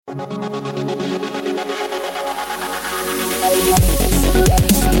Hello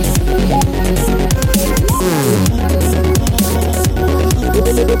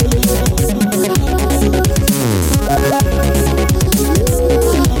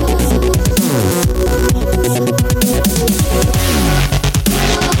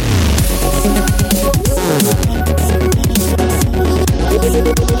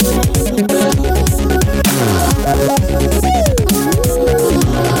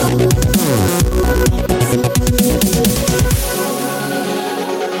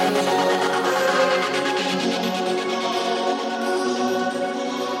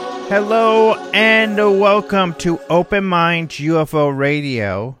and welcome to Open Minds UFO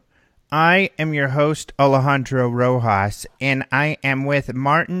Radio. I am your host, Alejandro Rojas, and I am with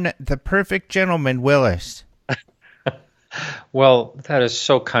Martin, the perfect gentleman, Willis. Well, that is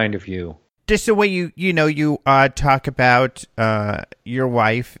so kind of you. Just the way you talk about your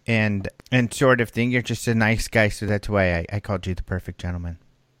wife and sort of thing. You're just a nice guy, so that's why I called you the perfect gentleman.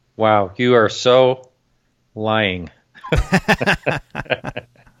 Wow, you are so lying.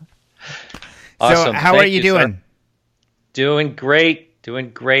 Awesome. So, how are you doing? Sir. Doing great.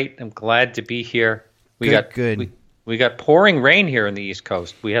 I'm glad to be here. We got pouring rain here in the East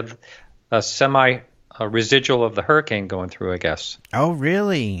Coast. We had a residual of the hurricane going through, I guess. Oh,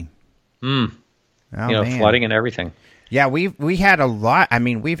 really? Oh, man. Flooding and everything. Yeah, we had a lot. I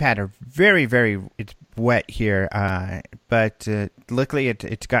mean, we've had a very, very wet here, but luckily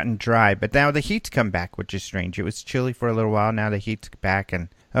it's gotten dry. But now the heat's come back, which is strange. It was chilly for a little while. Now the heat's back, and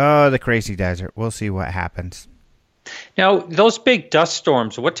the crazy desert. We'll see what happens. Now, those big dust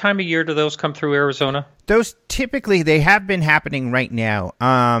storms, what time of year do those come through Arizona? Those typically, they have been happening right now,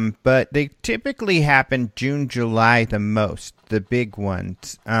 but they typically happen June, July the most, the big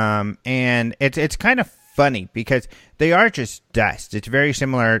ones. And it's kind of funny because they are just dust. It's very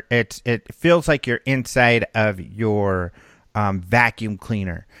similar. It feels like you're inside of your vacuum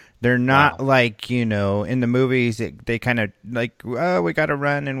cleaner. They're not like, in the movies, they kind of like, oh, we got to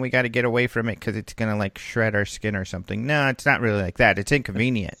run and we got to get away from it because it's going to like shred our skin or something. No, it's not really like that. It's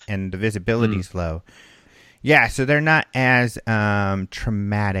inconvenient and the visibility's low. Yeah, so they're not as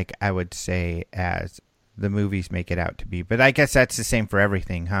traumatic, I would say, as the movies make it out to be. But I guess that's the same for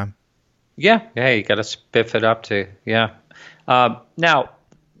everything, huh? Yeah, you got to spiff it up to, yeah. Now,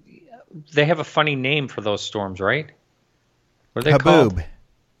 they have a funny name for those storms, right? What are they called?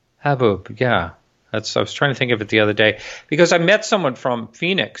 Haboob, yeah. I was trying to think of it the other day because I met someone from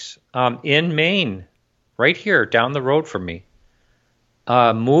Phoenix in Maine, right here down the road from me.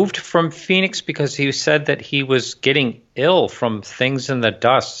 Moved from Phoenix because he said that he was getting ill from things in the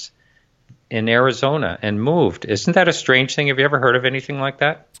dust in Arizona and moved. Isn't that a strange thing? Have you ever heard of anything like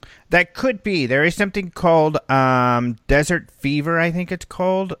that? That could be. There is something called desert fever, I think it's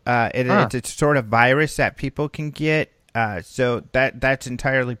called. It's a sort of virus that people can get. So that's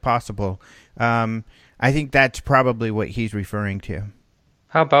entirely possible. I think that's probably what he's referring to.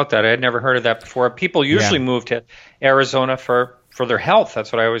 How about that? I had never heard of that before. People usually move to Arizona for their health.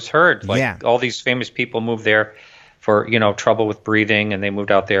 That's what I always heard. Like all these famous people move there for, trouble with breathing, and they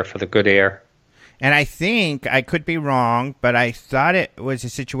moved out there for the good air. And I think, I could be wrong, but I thought it was a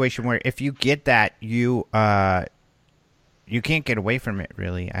situation where if you get that, you can't get away from it,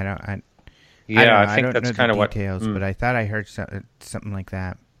 really. I think that's kind of what details, but I thought I heard something like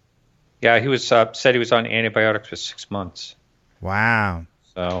that. Yeah, he was said he was on antibiotics for 6 months. Wow.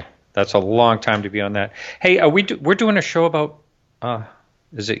 So that's a long time to be on that. Hey, we're doing a show about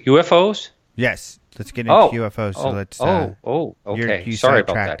is it UFOs? Yes, let's get into UFOs. So let's. Okay. You Sorry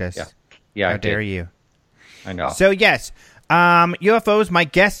about that. Us. Yeah. How dare you? I know. So yes, UFOs. My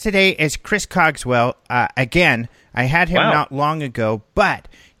guest today is Chris Cogswell. Again, I had him not long ago, but.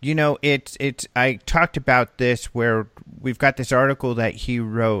 It's. I talked about this where we've got this article that he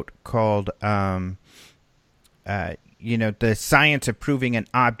wrote called, the science of proving an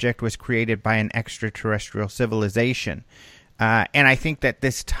object was created by an extraterrestrial civilization. And I think that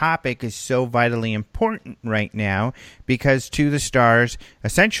this topic is so vitally important right now because To the Stars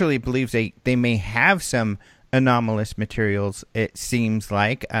essentially believes they may have some anomalous materials, it seems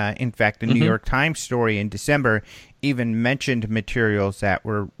like. In fact, the New York Times story in December even mentioned materials that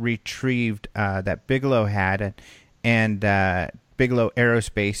were retrieved that Bigelow had, and Bigelow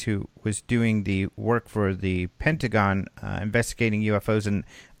Aerospace, who was doing the work for the Pentagon, investigating UFOs and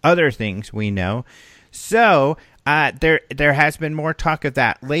other things we know. So there has been more talk of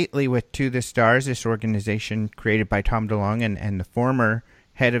that lately with To the Stars, this organization created by Tom DeLonge and the former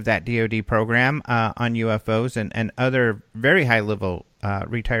head of that DoD program on UFOs and other very high-level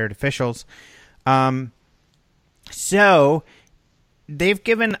retired officials. So they've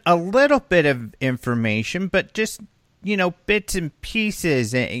given a little bit of information, but just, bits and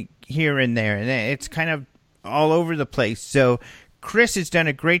pieces here and there. And it's kind of all over the place. So Chris has done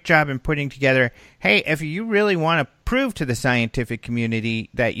a great job in putting together, hey, if you really want to prove to the scientific community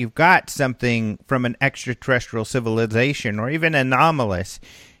that you've got something from an extraterrestrial civilization or even anomalous,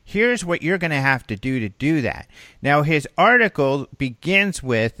 here's what you're going to do that. Now, his article begins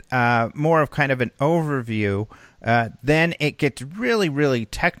with more of kind of an overview. Then it gets really, really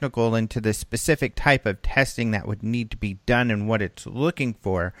technical into the specific type of testing that would need to be done and what it's looking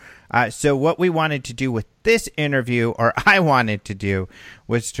for. So what we wanted to do with this interview, or I wanted to do,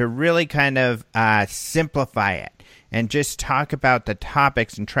 was to really kind of simplify it and just talk about the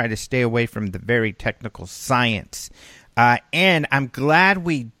topics and try to stay away from the very technical science. And I'm glad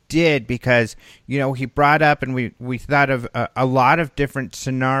we did, because he brought up, and we thought of a lot of different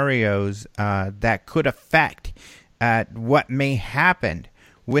scenarios that could affect what may happen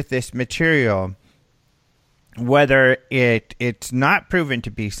with this material, whether it's not proven to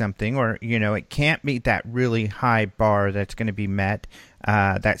be something, or it can't meet that really high bar that's going to be met,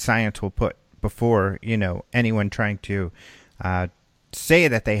 that science will put before anyone trying to say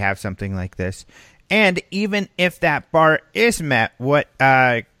that they have something like this. And even if that bar is met, what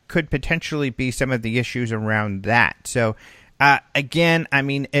could potentially be some of the issues around that. So, again, I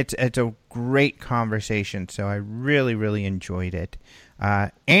mean, it's a great conversation. So I really, really enjoyed it.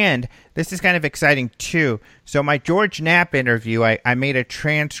 And this is kind of exciting, too. So my George Knapp interview, I made a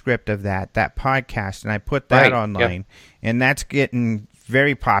transcript of that podcast, and I put that online. Yep. And that's getting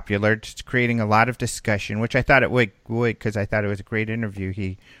very popular. It's creating a lot of discussion, which I thought it would, because I thought it was a great interview.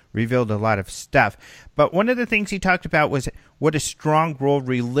 He revealed a lot of stuff. But one of the things he talked about was what a strong role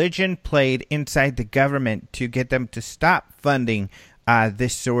religion played inside the government to get them to stop funding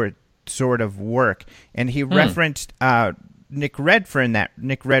this sort of work. And he referenced Nick Redfern, that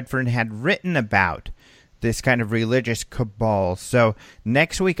Nick Redfern had written about this kind of religious cabal. So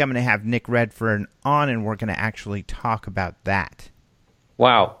next week I'm going to have Nick Redfern on, and we're going to actually talk about that.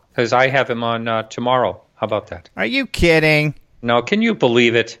 Wow, because I have him on tomorrow. How about that? Are you kidding? No, can you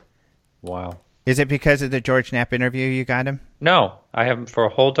believe it? Wow. Is it because of the George Knapp interview you got him? No, I have him for a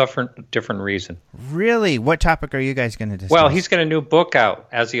whole different reason. Really? What topic are you guys going to discuss? Well, he's got a new book out,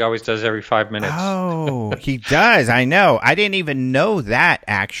 as he always does every 5 minutes. Oh, he does. I know. I didn't even know that,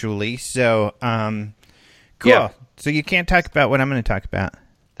 actually. So, cool. Yeah. So you can't talk about what I'm going to talk about.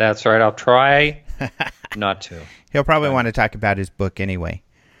 That's right. I'll try not to. He'll probably want to talk about his book anyway.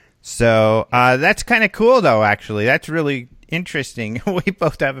 So that's kind of cool, though, actually. That's really interesting. We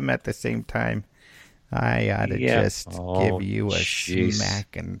both have them at the same time. I ought to just give you a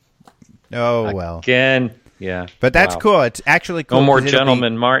smack and... Oh, well. Again, yeah. But that's cool. It's actually cool. No more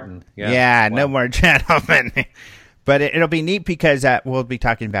Gentleman Martin. Yeah, no more gentlemen. But it'll be neat because we'll be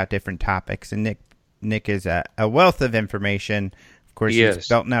talking about different topics. And Nick is a wealth of information. Of course, he's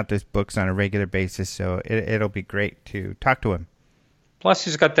belting out those books on a regular basis, so it'll be great to talk to him. Plus,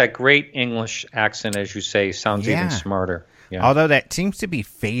 he's got that great English accent, as you say. Sounds even smarter. Yeah. Although that seems to be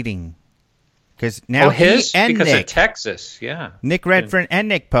fading. Because now because Nick, of Texas, Nick Redfern and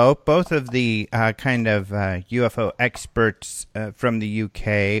Nick Pope, both of the kind of UFO experts from the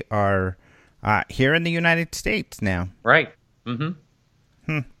UK, are here in the United States now. Right.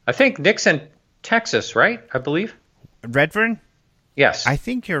 Mm-hmm. I think Nick's in Texas, right? I believe. Redfern? Yes. I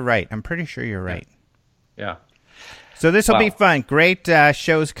think you're right. I'm pretty sure you're right. Yeah. So this will be fun. Great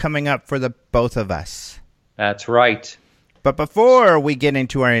shows coming up for the both of us. That's right. But before we get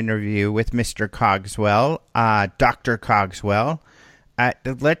into our interview with Mr. Cogswell, Dr. Cogswell,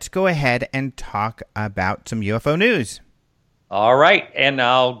 let's go ahead and talk about some UFO news. All right, and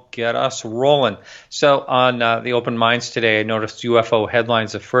I'll get us rolling. So on the Open Minds today, I noticed UFO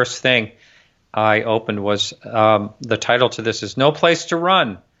headlines. The first thing I opened was the title to this is No Place to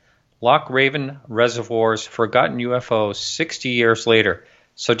Run. Loch Raven Reservoir's Forgotten UFOs 60 years later.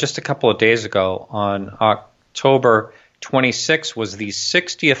 So just a couple of days ago, on October 26 was the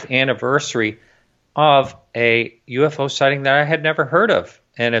 60th anniversary of a UFO sighting that I had never heard of,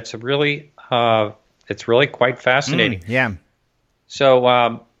 and it's really quite fascinating. Yeah. So,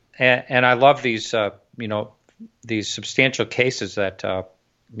 and I love these, these substantial cases that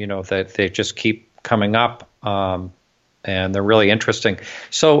that they just keep coming up, and they're really interesting.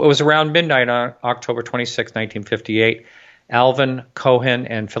 So it was around midnight on October 26, 1958. Alvin Cohen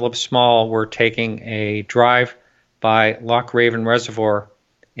and Philip Small were taking a drive by Loch Raven Reservoir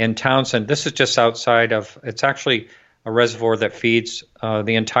in Townsend. This is just outside of, it's actually a reservoir that feeds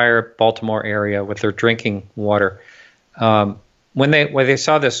the entire Baltimore area with their drinking water. When they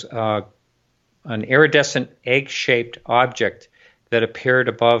saw this, an iridescent egg-shaped object that appeared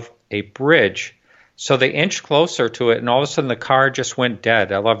above a bridge. So they inched closer to it, and all of a sudden the car just went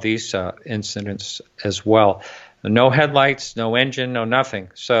dead. I love these incidents as well. No headlights, no engine, no nothing.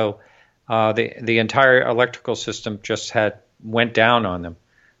 So the entire electrical system just went down on them.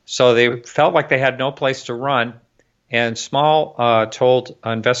 So they felt like they had no place to run. And Small told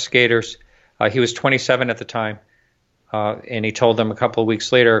investigators, he was 27 at the time, and he told them a couple of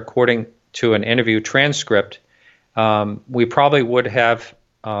weeks later, according to an interview transcript, we probably would have,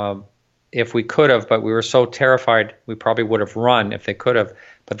 if we could have, but we were so terrified, we probably would have run if they could have.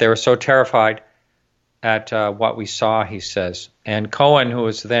 But they were so terrified at what we saw, he says. And Cohen, who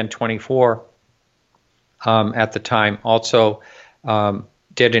was then 24 at the time, also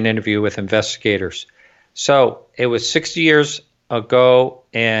did an interview with investigators. So it was 60 years ago,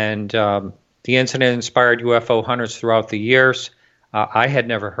 and the incident inspired UFO hunters throughout the years. I had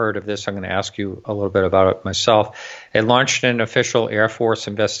never heard of this. I'm going to ask you a little bit about it myself. It launched an official Air Force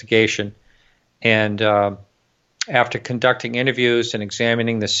investigation, and after conducting interviews and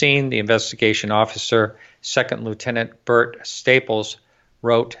examining the scene, the investigation officer, Second Lieutenant Bert Staples,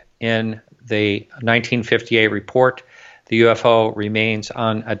 wrote in the 1958 report, the UFO remains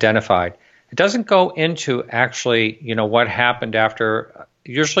unidentified. It doesn't go into actually, what happened after.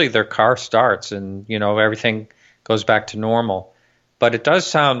 Usually their car starts and, everything goes back to normal. But it does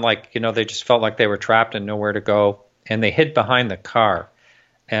sound like, they just felt like they were trapped and nowhere to go. And they hid behind the car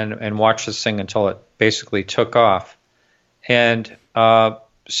and watched this thing until it basically took off. And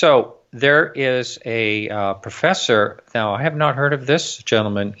so there is a professor. Now, I have not heard of this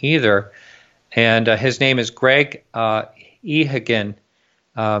gentleman either. And his name is Greg Ehagan.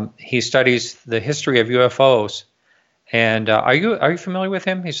 He studies the history of UFOs. And are you familiar with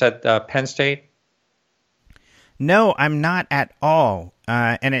him? He's at Penn State. No, I'm not at all.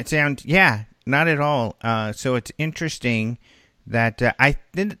 And it sounds, not at all. So it's interesting that I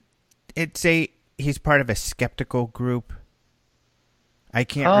think he's part of a skeptical group. I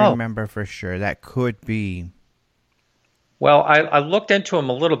can't remember for sure. That could be. Well, I looked into him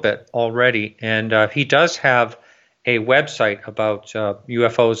a little bit already, and he does have a website about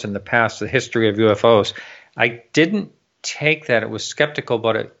UFOs in the past, the history of UFOs. I didn't take that it was skeptical,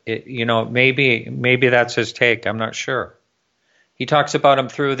 but it maybe that's his take. I'm not sure. He talks about them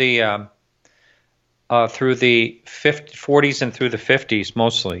through the 40s and through the 50s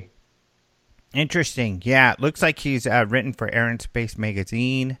mostly. Interesting. Yeah, it looks like he's written for Air and Space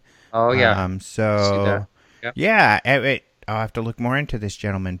magazine. Oh yeah. So yep. Yeah, I'll have to look more into this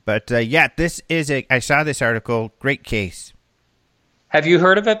gentleman. But this is I saw this article. Great case. Have you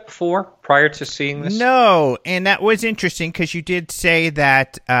heard of it before, prior to seeing this? No, and that was interesting because you did say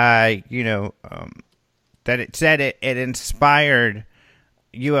that, that it said it inspired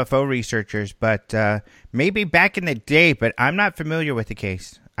UFO researchers, but maybe back in the day, but I'm not familiar with the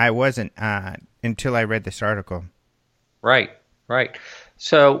case. I wasn't until I read this article. Right.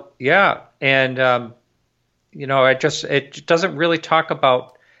 So, yeah, and, it doesn't really talk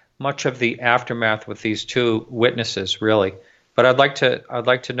about much of the aftermath with these two witnesses, really. But I'd like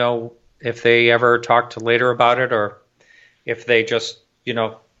to know if they ever talked later about it, or if they just hid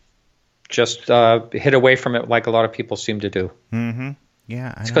away from it like a lot of people seem to do. Mm-hmm.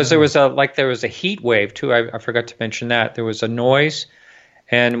 Yeah, it's because there was a heat wave too. I forgot to mention that there was a noise,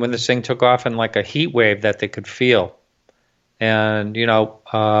 and when this thing took off in like a heat wave that they could feel, and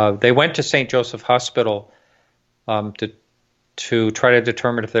they went to St. Joseph Hospital to try to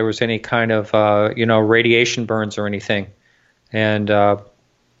determine if there was any kind of radiation burns or anything. And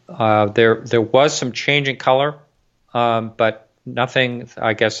there was some change in color, but nothing,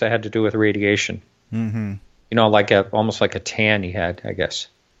 I guess, that had to do with radiation. Mm-hmm. Almost like a tan he had, I guess.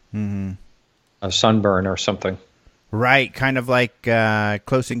 Mm-hmm. A sunburn or something. Right, kind of like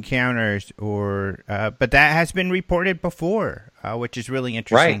Close Encounters, but that has been reported before, which is really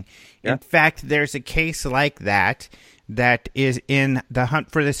interesting. Right. Yeah. In fact, there's a case like that is in the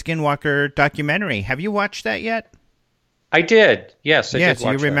Hunt for the Skinwalker documentary. Have you watched that yet? I did. Yes, I did watch that.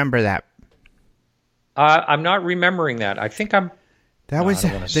 Yes, you remember that. I'm not remembering that. I think I'm... That was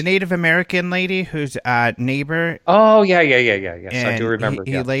the Native American lady whose neighbor... Oh, yeah. Yes, I do remember.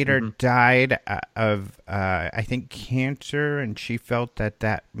 He later died of, I think, cancer, and she felt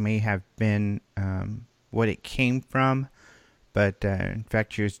that may have been what it came from. But, in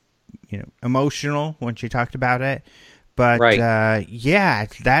fact, she was, emotional when she talked about it. But, right.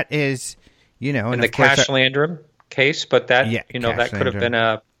 That is, And the Cash Landrum case, but that that could have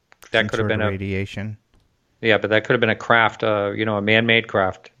been a radiation. Yeah, but that could have been a craft, a man-made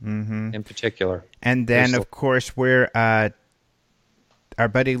craft in particular. And then, of course, we're our our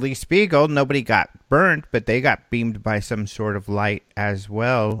buddy Lee Spiegel, nobody got burned, but they got beamed by some sort of light as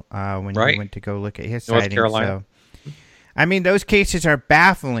well when he went to go look at his North sighting. Carolina. So, I mean, those cases are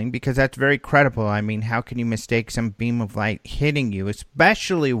baffling because that's very credible. I mean, how can you mistake some beam of light hitting you,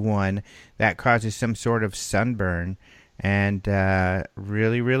 especially one that causes some sort of sunburn? And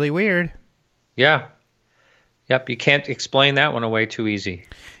really, really weird. Yeah. Yep, you can't explain that one away too easy.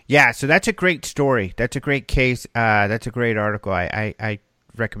 Yeah, so that's a great story. That's a great case. That's a great article. I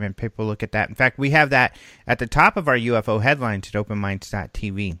recommend people look at that. In fact, we have that at the top of our UFO headlines at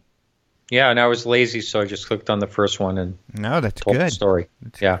openminds.tv. Yeah, and I was lazy, so I just clicked on the first one and that's told good. the story.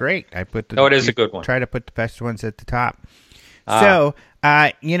 That's great. I put it is a good one. Try to put the best ones at the top. So,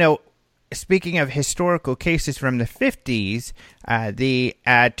 speaking of historical cases from the 50s, the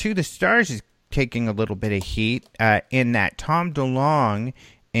To the Stars is taking a little bit of heat in that Tom DeLonge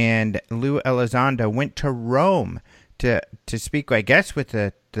and Lou Elizondo went to Rome to speak, I guess, with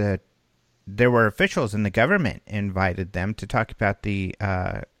there were officials in the government invited them to talk about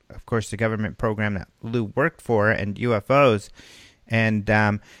of course, the government program that Lou worked for and UFOs. And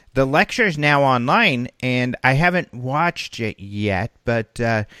the lecture is now online, and I haven't watched it yet, but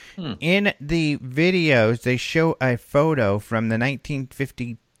in the videos, they show a photo from the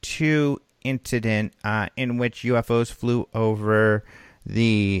 1952 incident in which UFOs flew over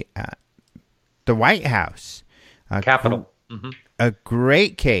the White House. Capitol. A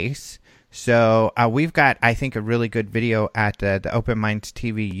great case. So we've got, I think, a really good video at the Open Minds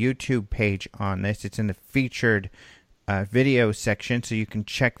TV YouTube page on this. It's in the featured video section, so you can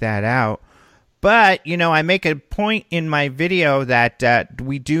check that out. But, I make a point in my video that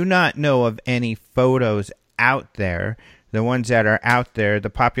we do not know of any photos out there. The ones that are out there, the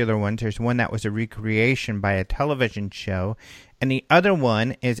popular ones, there's one that was a recreation by a television show, and the other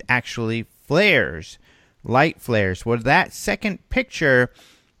one is actually flares, light flares. Well, that second picture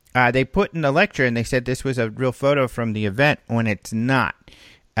they put in the lecture, and they said this was a real photo from the event when it's not.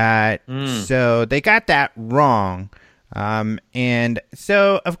 So they got that wrong. And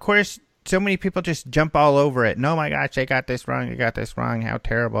so, of course, so many people just jump all over it. No, my gosh, they got this wrong. They got this wrong. How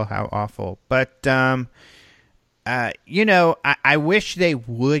terrible. How awful. But, I wish they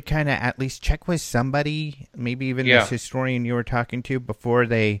would kind of at least check with somebody, maybe even this historian you were talking to, before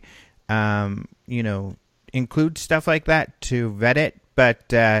they, include stuff like that to vet it. But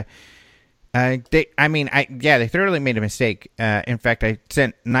they thoroughly made a mistake. In fact,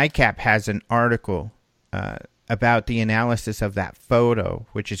 NICAP has an article about the analysis of that photo,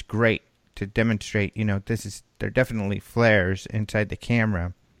 which is great to demonstrate. They're definitely flares inside the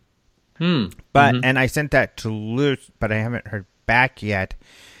camera. But and I sent that to Luce, but I haven't heard back yet.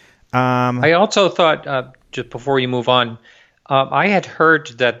 I also thought, just before you move on, I had heard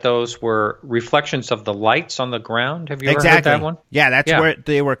that those were reflections of the lights on the ground. Have you ever heard that one? Yeah, that's where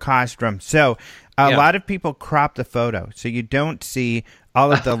they were caused from. So a lot of people crop the photo, so you don't see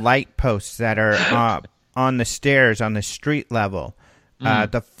all of the light posts that are on the stairs on the street level.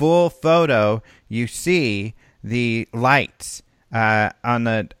 The full photo, you see the lights on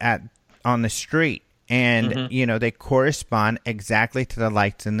the street. And, they correspond exactly to the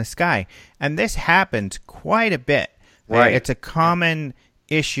lights in the sky. And this happens quite a bit. Right. It's a common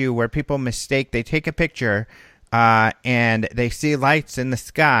issue where people mistake. They take a picture and they see lights in the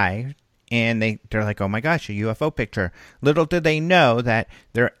sky, and they're like, oh, my gosh, a UFO picture. Little do they know that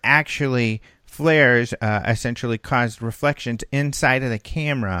they're actually flares essentially caused reflections inside of the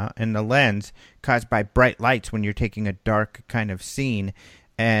camera and the lens caused by bright lights when you're taking a dark kind of scene.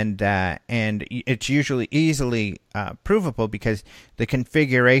 And it's usually easily provable because the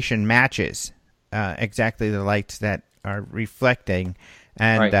configuration matches exactly the lights that are reflecting,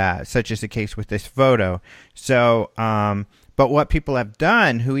 and such is the case with this photo. So, but what people have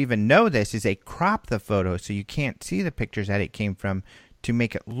done who even know this is they crop the photo so you can't see the pictures that it came from to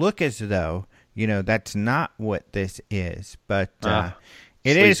make it look as though, that's not what this is. But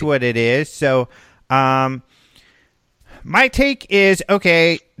it is what it is. So, my take is,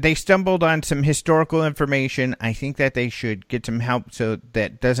 okay, they stumbled on some historical information. I think that they should get some help so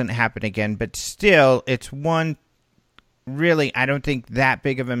that doesn't happen again. But still, it's one, really, I don't think that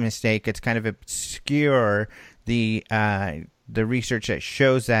big of a mistake. It's kind of obscure. The research that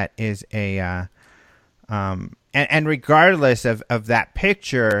shows that is a... And regardless of that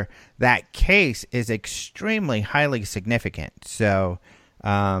picture, that case is extremely highly significant. So,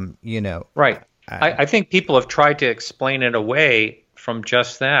 Right. I think people have tried to explain it away from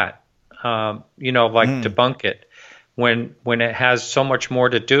just that, debunk it, when it has so much more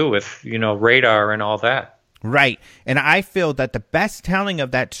to do with, radar and all that. Right. And I feel that the best telling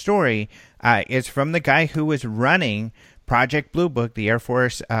of that story is from the guy who was running Project Blue Book, the Air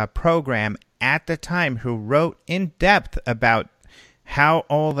Force program at the time, who wrote in depth about how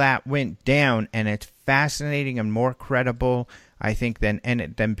all that went down, and it's fascinating and more credible, I think,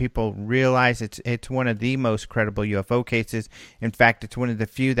 than people realize. It's one of the most credible UFO cases. In fact, it's one of the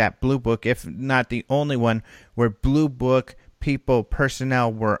few that Blue Book, if not the only one, where Blue Book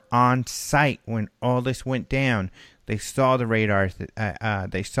personnel were on site when all this went down. They saw the radar,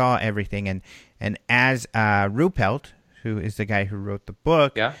 they saw everything, and as Ruppelt, who is the guy who wrote the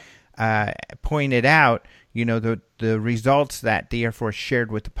book, pointed out, the results that the Air Force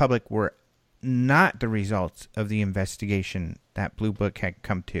shared with the public were not the results of the investigation that Blue Book had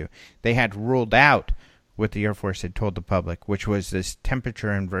come to. They had ruled out what the Air Force had told the public, which was this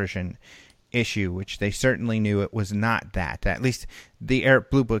temperature inversion issue, which they certainly knew it was not that. At least the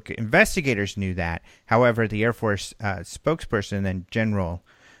Blue Book investigators knew that. However, the Air Force spokesperson and General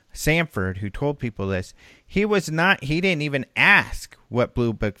Samford, who told people this, he didn't even ask what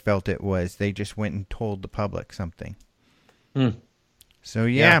Blue Book felt it was. They just went and told the public something. So,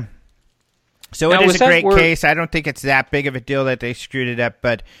 yeah. So now, it is a great case. I don't think it's that big of a deal that they screwed it up,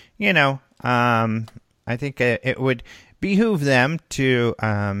 but, I think it would behoove them to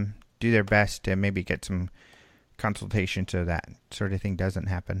do their best to maybe get some consultation so that sort of thing doesn't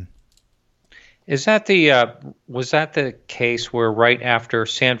happen. Is that was that the case where right after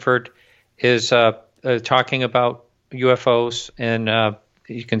Samford is talking about UFOs, and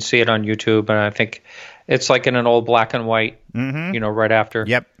you can see it on YouTube, and I think it's like in an old black and white, right after.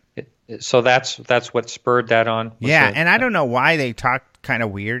 Yep. So that's what spurred that on. And I don't know why they talked kind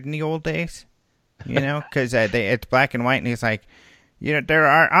of weird in the old days, because it's black and white, and he's like, there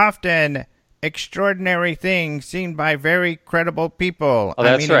are often extraordinary things seen by very credible people. Oh,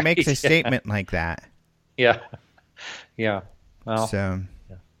 that's right. He makes a statement like that. Yeah. Well,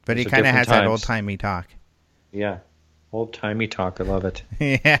 but he kind of has that old-timey talk. Yeah, old-timey talk. I love it.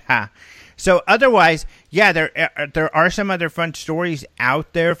 Yeah. So otherwise, there are some other fun stories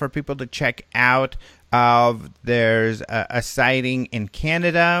out there for people to check out. There's a sighting in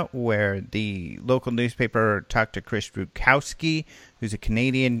Canada where the local newspaper talked to Chris Rutkowski, who's a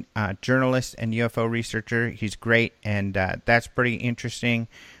Canadian journalist and UFO researcher. He's great, and that's pretty interesting.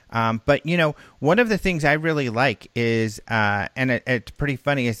 But, one of the things I really like is, and it's pretty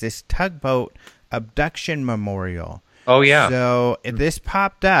funny, is this tugboat abduction memorial. Oh, yeah. So this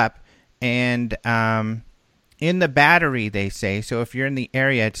popped up, and in the Battery, they say. So if you're in the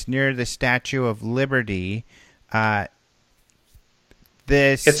area, it's near the Statue of Liberty. It's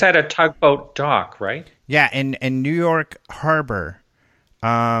at a tugboat dock, right? Yeah, in New York Harbor.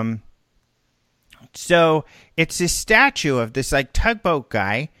 So it's this statue of this tugboat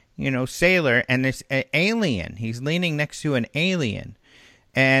guy, sailor, and this alien. He's leaning next to an alien.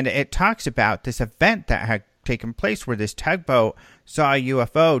 And it talks about this event that had taken place where this tugboat saw a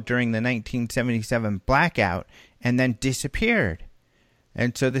UFO during the 1977 blackout and then disappeared.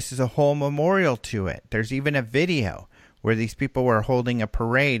 And so this is a whole memorial to it. There's even a video where these people were holding a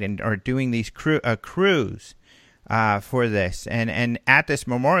parade and are doing these cruise for this. And at this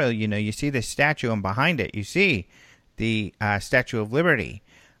memorial, you see this statue, and behind it you see the Statue of Liberty.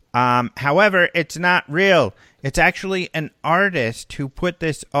 However, it's not real. It's actually an artist who put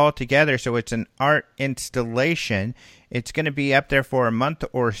this all together, so it's an art installation. It's going to be up there for a month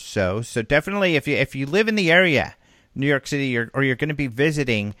or so. So definitely, if you live in the area, New York City, or you're going to be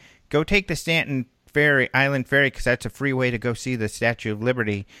visiting, go take the Stanton Island Ferry, because that's a free way to go see the Statue of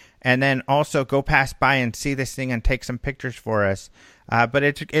Liberty, and then also go pass by and see this thing and take some pictures for us. But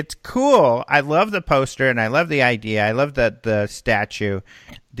it's cool. I love the poster, and I love the idea. I love the statue.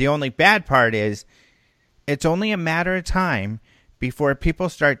 The only bad part is it's only a matter of time before people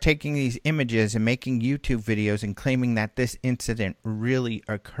start taking these images and making YouTube videos and claiming that this incident really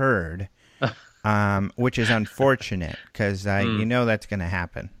occurred, which is unfortunate, because that's going to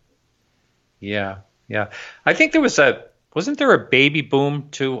happen. Yeah. I think wasn't there a baby boom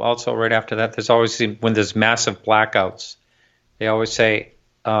too also right after that? There's always, when there's massive blackouts, they always say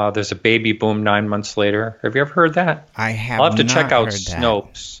there's a baby boom 9 months later. Have you ever heard that? I have. I'll have to not check out heard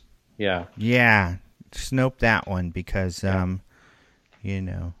Snopes. That. Yeah. Snope that one, because that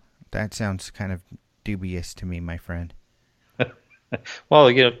sounds kind of dubious to me, my friend.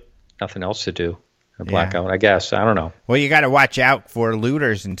 Well, nothing else to do. A blackout, I guess. I don't know. Well, you got to watch out for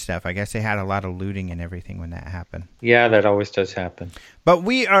looters and stuff. I guess they had a lot of looting and everything when that happened. Yeah, that always does happen. But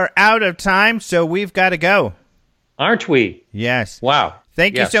we are out of time, so we've got to go. Aren't we? Yes. Wow.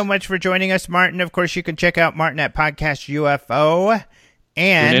 Thank you so much for joining us, Martin. Of course, you can check out Martin at Podcast UFO.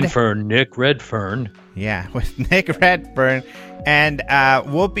 And tune in for Nick Redfern. Yeah, with Nick Redfern. And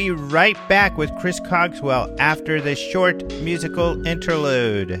we'll be right back with Chris Cogswell after this short musical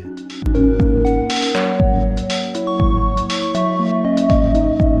interlude.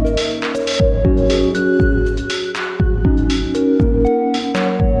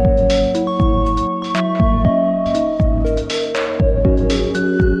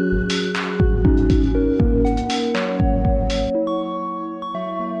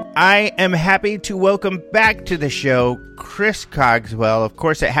 I am happy to welcome back to the show Chris Cogswell. Of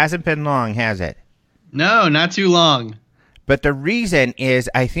course, it hasn't been long, has it? No, not too long. But the reason is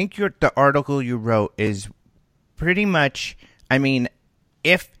I think the article you wrote is pretty much, I mean,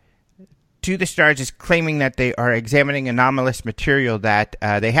 if To the Stars is claiming that they are examining anomalous material, that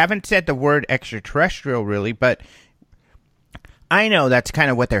they haven't said the word extraterrestrial really, but I know that's kind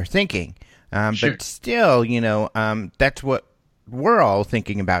of what they're thinking. Sure. But still, that's what we're all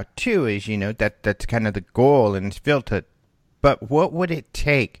thinking about too, is, that's kind of the goal and it's filtered. But what would it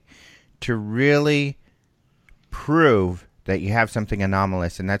take to really prove that you have something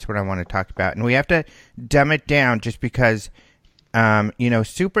anomalous? And that's what I want to talk about. And we have to dumb it down just because,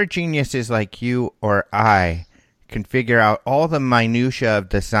 super geniuses like you or I can figure out all the minutia of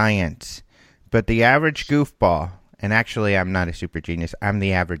the science. But the average goofball, and actually I'm not a super genius, I'm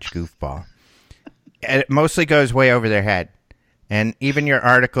the average goofball. It mostly goes way over their head. And even your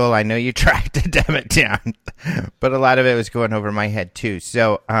article, I know you tried to dumb it down, but a lot of it was going over my head too.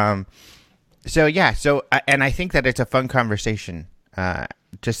 So, and I think that it's a fun conversation,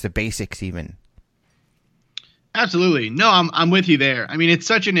 just the basics even. Absolutely. No, I'm with you there. I mean, it's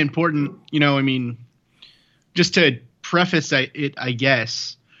such an important, just to preface it, I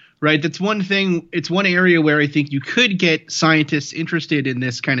guess, right? That's one thing. It's one area where I think you could get scientists interested in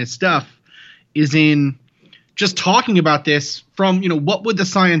this kind of stuff is in just talking about this from, what would the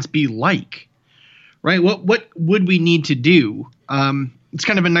science be like, right? What would we need to do? It's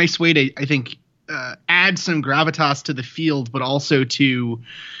kind of a nice way to, I think, add some gravitas to the field, but also to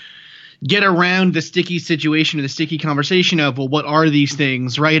get around the sticky situation or the sticky conversation of, well, what are these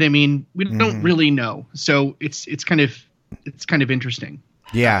things, right? I mean, we don't really know. So it's kind of interesting.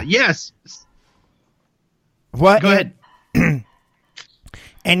 Yeah. Yes. What? Go ahead.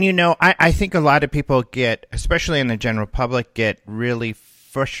 And, I think a lot of people especially in the general public, get really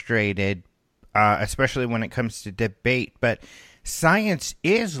frustrated, especially when it comes to debate. But science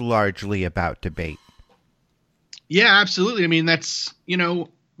is largely about debate. Yeah, absolutely. I mean, that's,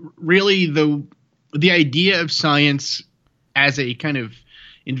 really the idea of science as a kind of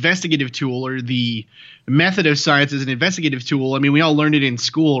investigative tool, or the method of science as an investigative tool. I mean, we all learned it in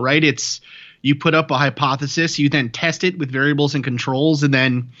school, right? It's you put up a hypothesis, you then test it with variables and controls, and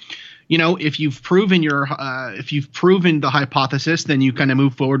then, if you've proven the hypothesis, then you kind of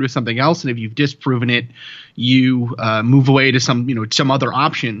move forward with something else, and if you've disproven it, you move away to some other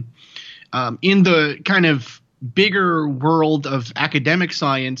option. In the kind of bigger world of academic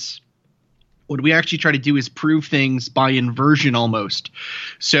science, what we actually try to do is prove things by inversion almost.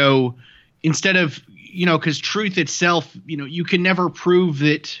 So instead of, because truth itself, you can never prove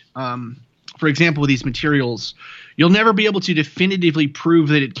that. For example, with these materials, you'll never be able to definitively prove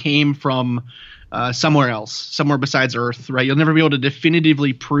that it came from somewhere else, somewhere besides Earth, right? You'll never be able to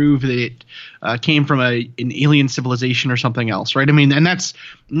definitively prove that it came from an alien civilization or something else, right? I mean, and that's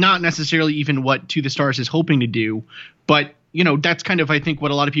not necessarily even what To the Stars is hoping to do, but, that's kind of, I think,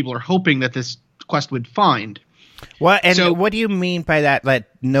 what a lot of people are hoping that this quest would find. Well, and so, what do you mean by that? Like,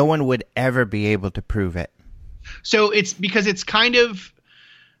 no one would ever be able to prove it? So it's because it's kind of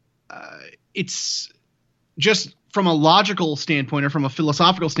it's just from a logical standpoint or from a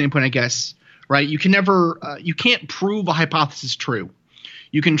philosophical standpoint, I guess, right? You can never you can't prove a hypothesis true.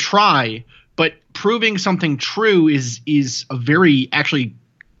 You can try, but proving something true is a very actually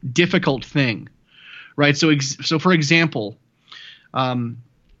difficult thing, right? So for example, and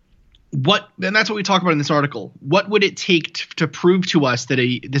that's what we talk about in this article. What would it take to prove to us that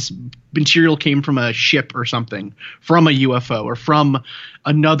this material came from a ship or something, from a UFO or from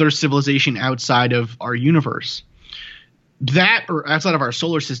another civilization outside of our universe? That, or outside of our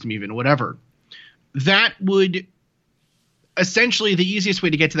solar system even, whatever. That would essentially, the easiest way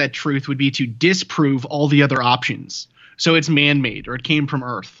to get to that truth would be to disprove all the other options. So it's man-made, or it came from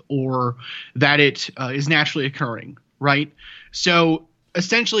Earth, or that it is naturally occurring, right? So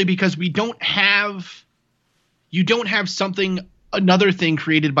essentially, because you don't have another thing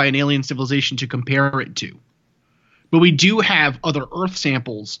created by an alien civilization to compare it to. But we do have other Earth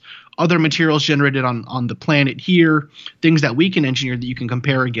samples, other materials generated on the planet here, things that we can engineer that you can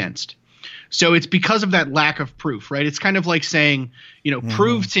compare against. So it's because of that lack of proof, right? It's kind of like saying,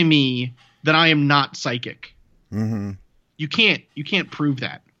 prove to me that I am not psychic. Mm-hmm. You can't prove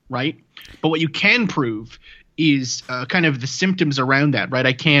that, right? But what you can prove is kind of the symptoms around that, right?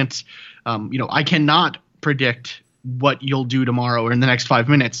 I can't, I cannot predict what you'll do tomorrow or in the next 5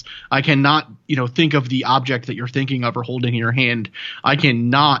 minutes. I cannot, think of the object that you're thinking of or holding in your hand. I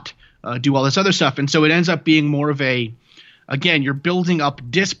cannot do all this other stuff. And so it ends up being more of again, you're building up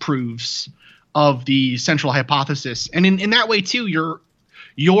disproofs of the central hypothesis. And in that way too, your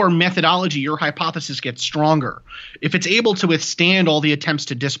methodology, your hypothesis gets stronger. If it's able to withstand all the attempts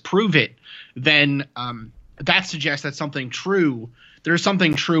to disprove it, then that suggests that there's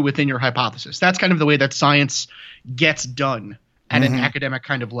something true within your hypothesis. That's kind of the way that science gets done at an academic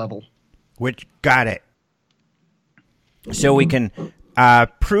kind of level. Which, got it. So we can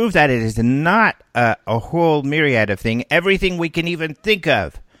prove that it is not a whole myriad of things, everything we can even think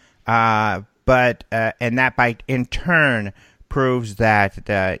of. But and that in turn proves that,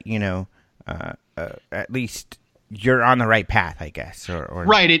 at least you're on the right path, I guess. Or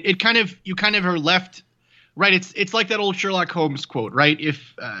right. You kind of are left. Right. It's like that old Sherlock Holmes quote, right?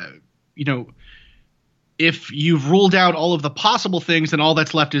 If you've ruled out all of the possible things, then all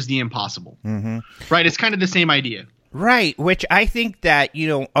that's left is the impossible. Mm-hmm. Right. It's kind of the same idea. Right. Which I think that,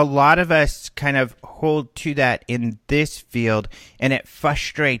 a lot of us kind of hold to that in this field, and it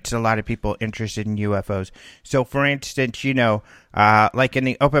frustrates a lot of people interested in UFOs. So, for instance, like in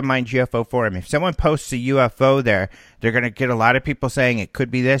the Open Mind UFO Forum, if someone posts a UFO there, they're going to get a lot of people saying it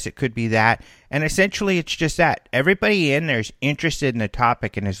could be this, it could be that. And essentially, it's just that. Everybody in there is interested in the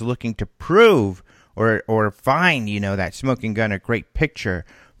topic and is looking to prove or find, that smoking gun a great picture.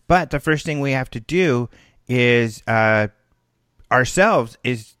 But the first thing we have to do is ourselves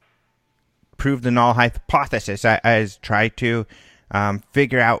is prove the null hypothesis, as try to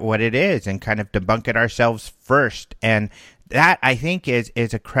figure out what it is and kind of debunk it ourselves first. And that, I think, is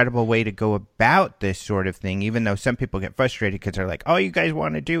a credible way to go about this sort of thing, even though some people get frustrated because they're like, all you guys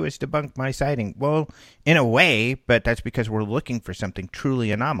want to do is debunk my sighting. Well, in a way, but that's because we're looking for something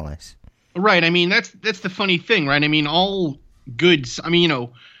truly anomalous. Right. I mean, that's the funny thing, right? I mean, all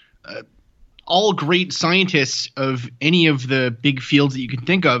great scientists of any of the big fields that you can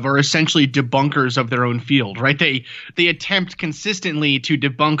think of are essentially debunkers of their own field, right? They attempt consistently to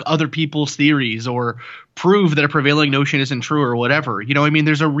debunk other people's theories or prove that a prevailing notion isn't true or whatever.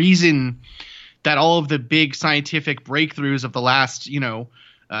 There's a reason that all of the big scientific breakthroughs of the last,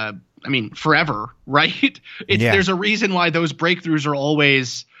 forever, right? There's a reason why those breakthroughs are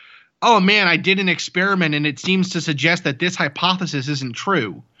always, oh man, I did an experiment and it seems to suggest that this hypothesis isn't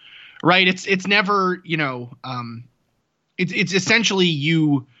true. Right. It's never, it's essentially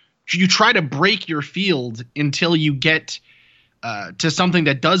you try to break your field until you get to something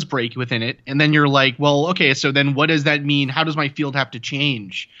that does break within it. And then you're like, well, okay, so then what does that mean? How does my field have to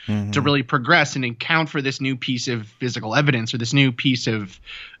change to really progress and account for this new piece of physical evidence or this new piece of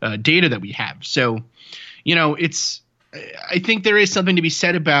data that we have? So, I think there is something to be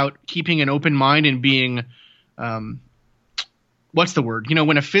said about keeping an open mind and being what's the word?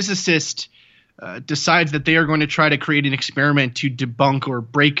 When a physicist decides that they are going to try to create an experiment to debunk or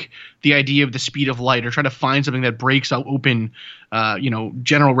break the idea of the speed of light or try to find something that breaks open,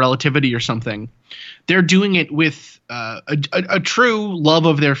 general relativity or something, they're doing it with a true love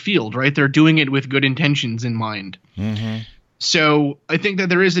of their field, right? They're doing it with good intentions in mind. Mm-hmm. So I think that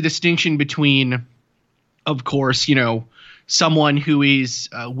there is a distinction between, of course, someone who is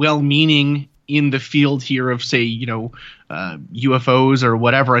well-meaning in the field here of, say, UFOs or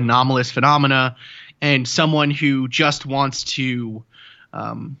whatever anomalous phenomena, and someone who just wants to,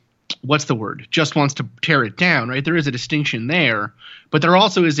 just wants to tear it down, right? There is a distinction there, but there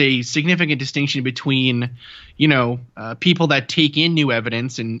also is a significant distinction between, people that take in new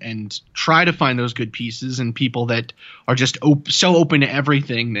evidence and try to find those good pieces and people that are just so open to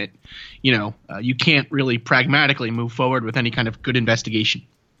everything that, you can't really pragmatically move forward with any kind of good investigation.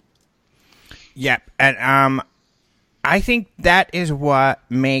 Yeah, and I think that is what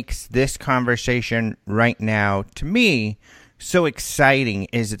makes this conversation right now, to me, so exciting,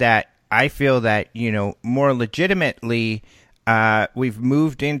 is that I feel that, more legitimately, we've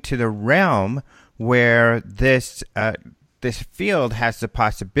moved into the realm where this field has the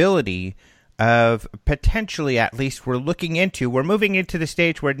possibility of potentially, at least we're moving into the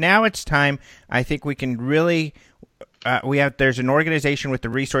stage where now it's time, I think we can really... there's an organization with the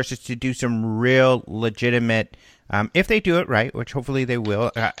resources to do some real legitimate, if they do it right, which hopefully they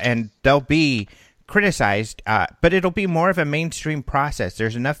will, and they'll be criticized, but it'll be more of a mainstream process.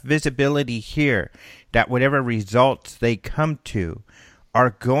 There's enough visibility here that whatever results they come to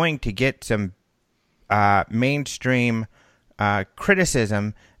are going to get some mainstream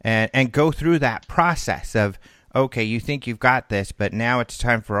criticism and go through that process of, okay, you think you've got this, but now it's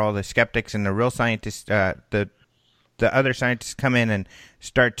time for all the skeptics and the real scientists, the other scientists come in and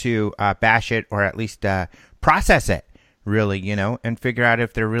start to bash it, or at least process it, really, and figure out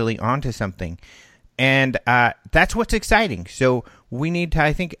if they're really onto something. And that's what's exciting. So we need to,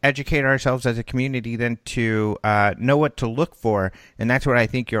 I think, educate ourselves as a community then to know what to look for. And that's what I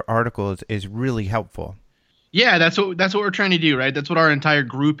think your article is really helpful. Yeah, that's what we're trying to do, right? That's what our entire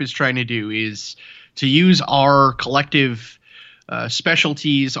group is trying to do, is to use our collective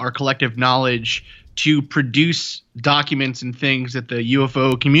specialties, our collective knowledge to produce documents and things that the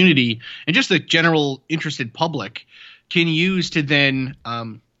UFO community and just the general interested public can use to then,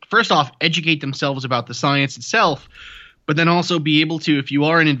 first off, educate themselves about the science itself, but then also be able to, if you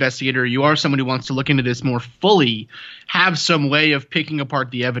are an investigator, you are someone who wants to look into this more fully, have some way of picking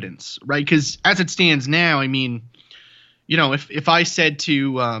apart the evidence, right? Because as it stands now, I mean, if I said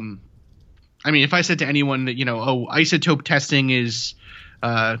to, if I said to anyone that, isotope testing is,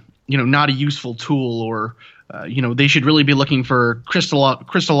 not a useful tool, or, they should really be looking for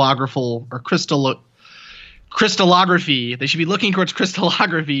crystallography. They should be looking towards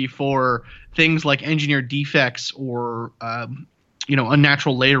crystallography for things like engineered defects or,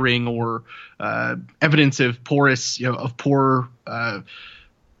 unnatural layering or evidence of poor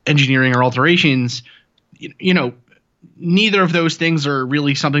engineering or alterations. Neither of those things are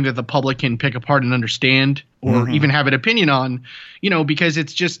really something that the public can pick apart and understand, or even have an opinion on, because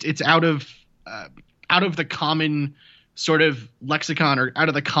it's out of the common sort of lexicon, or out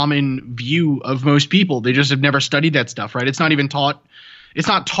of the common view of most people. They just have never studied that stuff, right? It's not even taught. It's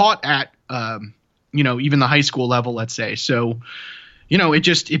not taught at, even the high school level, let's say. So,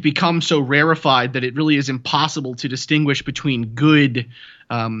 it becomes so rarefied that it really is impossible to distinguish between good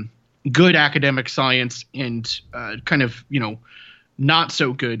academic science and kind of, not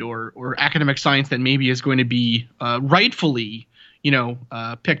so good or academic science that maybe is going to be rightfully,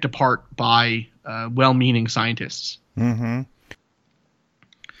 picked apart by well-meaning scientists. Mm-hmm.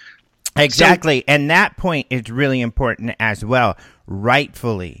 Exactly. So, and that point is really important as well,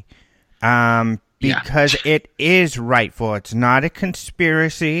 rightfully, because it is rightful. It's not a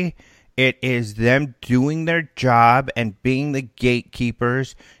conspiracy. It is them doing their job and being the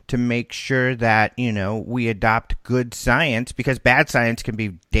gatekeepers to make sure that, we adopt good science, because bad science can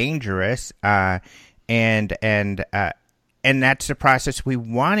be dangerous. And that's the process we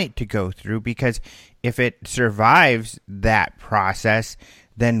want it to go through, because if it survives that process,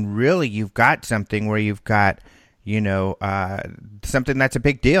 then really you've got something where you've got, something that's a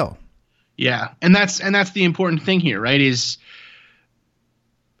big deal. Yeah. And that's the important thing here, right? Is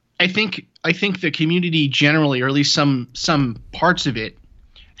I think the community generally, or at least some parts of it,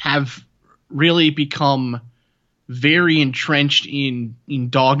 have really become very entrenched in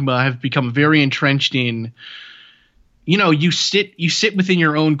dogma, have become very entrenched in, you sit within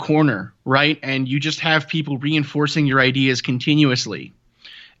your own corner, right? And you just have people reinforcing your ideas continuously.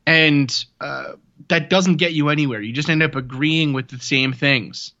 And that doesn't get you anywhere. You just end up agreeing with the same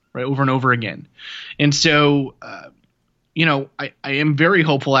things, right, over and over again. And so, I am very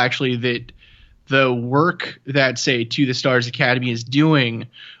hopeful, actually, that the work that, say, To the Stars Academy is doing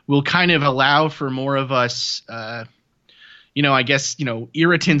will kind of allow for more of us,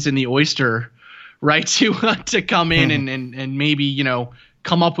 irritants in the oyster, right, to come in and maybe,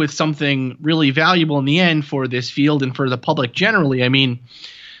 come up with something really valuable in the end for this field and for the public generally. I mean,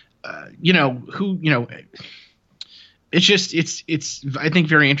 it's I think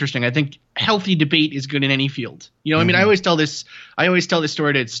very interesting. I think healthy debate is good in any field. I mean, I always tell this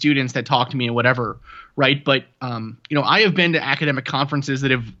story to students that talk to me and whatever, right? But I have been to academic conferences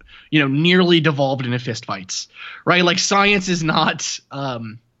that have, nearly devolved into fistfights, right? Like science is not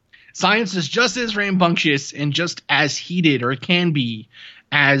science is just as rambunctious and just as heated, or it can be,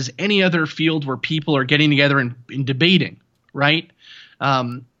 as any other field where people are getting together and debating, right?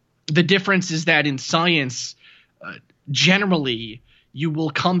 The difference is that in science, generally, you will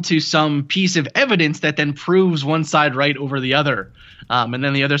come to some piece of evidence that then proves one side right over the other, and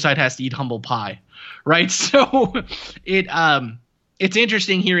then the other side has to eat humble pie, right? So it's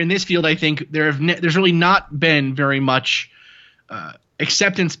interesting here in this field. I think there's really not been very much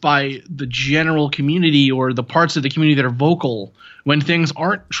acceptance by the general community, or the parts of the community that are vocal when things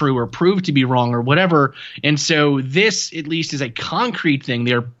aren't true or proved to be wrong or whatever. And so this, at least, is a concrete thing.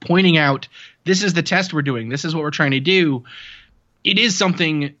 They're pointing out, this is the test we're doing. This is what we're trying to do. It is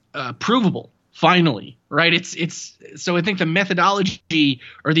something provable, Finally, right? It's so I think the methodology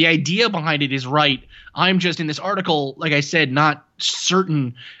or the idea behind it is right. I'm just in this article, like I said, not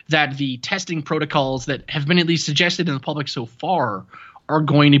certain that the testing protocols that have been at least suggested in the public so far are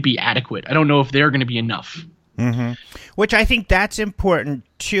going to be adequate. I don't know if they're going to be enough. Mm-hmm. Which I think that's important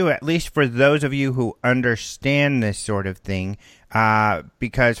too, at least for those of you who understand this sort of thing.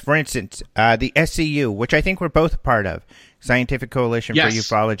 Because, for instance, the SCU, which I think we're both part of, Scientific Coalition for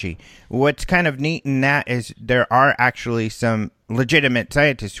Ufology. What's kind of neat in that is there are actually some legitimate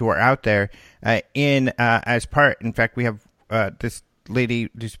scientists who are out there as part. In fact, we have this lady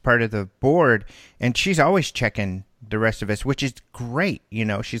who's part of the board, and she's always checking the rest of us, which is great. You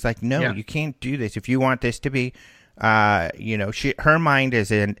know, she's like, no, you can't do this. If you want this to be, her mind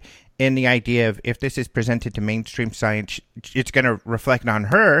is in the idea of if this is presented to mainstream science, it's going to reflect on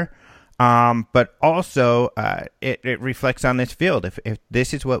her. But also, it reflects on this field. If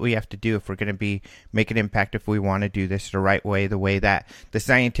this is what we have to do, if we're going to make an impact, if we want to do this the right way, the way that the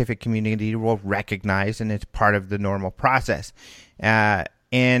scientific community will recognize, and it's part of the normal process.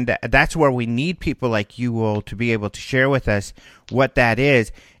 And that's where we need people like you all to be able to share with us what that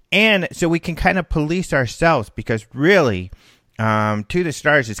is. And so we can kind of police ourselves, because really, To the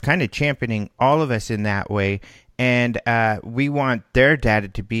Stars is kind of championing all of us in that way. And we want their data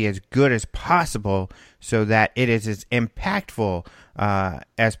to be as good as possible so that it is as impactful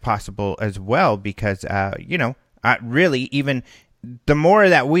as possible as well. Because, really, even the more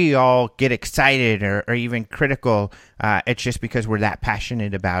that we all get excited or even critical, it's just because we're that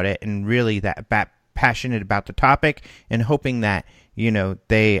passionate about it, and really that passionate about the topic, and hoping that,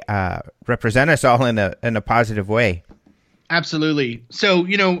 they represent us all in a positive way. Absolutely. So,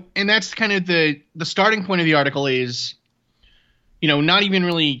 and that's kind of the starting point of the article is, not even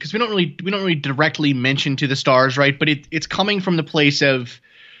really, because we don't really directly mention To the Stars, right? But it's coming from the place of,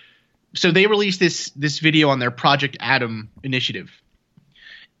 so they released this video on their Project Adam initiative.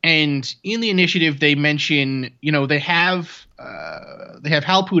 And in the initiative, they mention, they have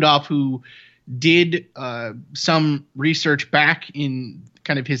Hal Puthoff, who did some research back in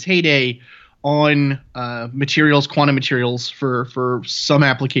kind of his heyday on quantum materials for some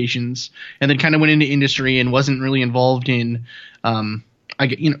applications, and then kind of went into industry and wasn't really involved in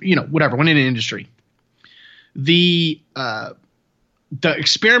whatever, went into industry. The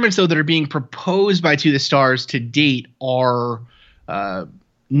experiments, though, that are being proposed by To the Stars to date are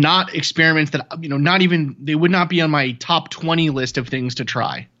not experiments that, not even, they would not be on my top 20 list of things to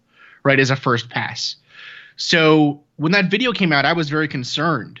try, right, as a first pass. So when that video came out, I was very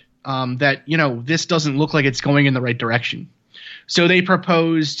concerned that, this doesn't look like it's going in the right direction. So they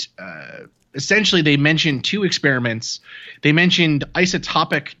proposed, essentially they mentioned two experiments. They mentioned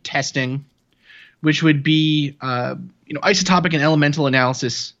isotopic testing, which would be, isotopic and elemental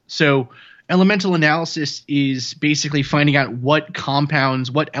analysis. So elemental analysis is basically finding out what compounds,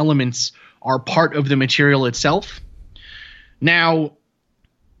 what elements are part of the material itself. Now,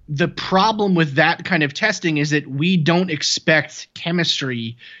 the problem with that kind of testing is that we don't expect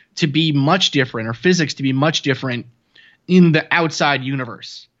chemistry to be much different, or physics to be much different in the outside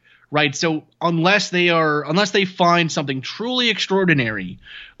universe, right? So unless they find something truly extraordinary,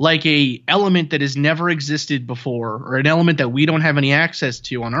 like a element that has never existed before, or an element that we don't have any access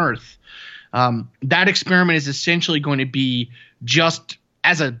to on Earth, that experiment is essentially going to be just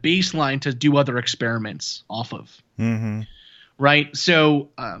as a baseline to do other experiments off of. Mm-hmm. Right. So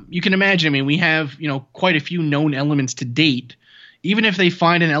you can imagine, we have, quite a few known elements to date. Even if they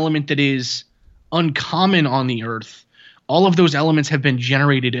find an element that is uncommon on the Earth, all of those elements have been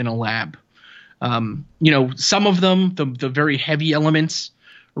generated in a lab. Some of them, the very heavy elements,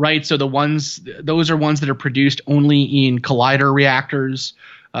 right? So those are ones that are produced only in collider reactors,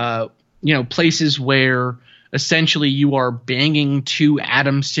 places where essentially you are banging two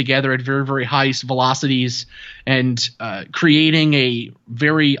atoms together at very, very high velocities and creating a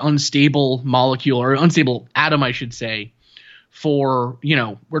very unstable molecule, or unstable atom, I should say, for,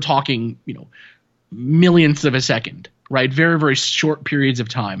 we're talking, millionths of a second, right? Very, very short periods of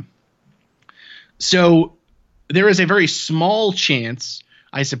time. So there is a very small chance,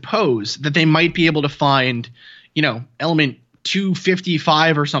 I suppose, that they might be able to find, element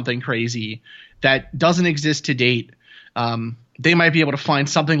 255 or something crazy that doesn't exist to date. They might be able to find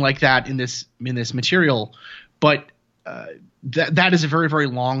something like that in this material, but that is a very, very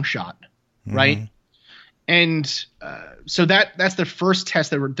long shot, right? Mm-hmm. And so that's the first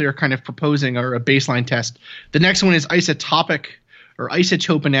test that they're kind of proposing, or a baseline test. The next one is isotopic or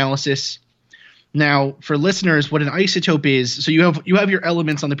isotope analysis. Now, for listeners, what an isotope is, so you have your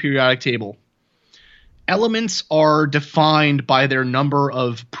elements on the periodic table. Elements are defined by their number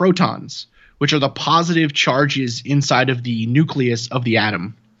of protons, which are the positive charges inside of the nucleus of the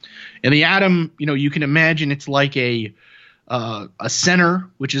atom. And the atom, you can imagine it's like a center,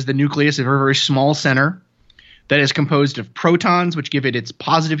 which is the nucleus, a very, very small center that is composed of protons, which give it its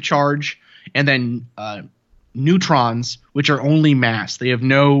positive charge, and then neutrons, which are only mass. They have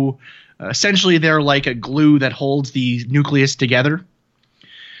no essentially, they're like a glue that holds the nucleus together.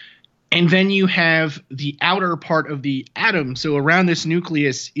 And then you have the outer part of the atom. So around this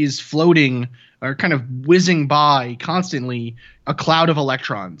nucleus is floating or kind of whizzing by constantly a cloud of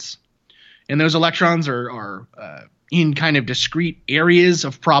electrons. And those electrons are in kind of discrete areas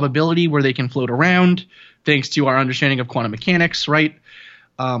of probability where they can float around, thanks to our understanding of quantum mechanics, right?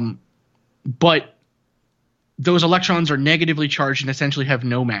 But those electrons are negatively charged and essentially have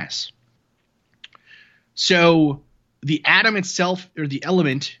no mass. So the atom itself, or the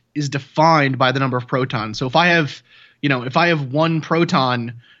element, is defined by the number of protons. So if I have one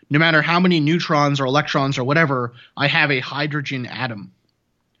proton, no matter how many neutrons or electrons or whatever, I have a hydrogen atom,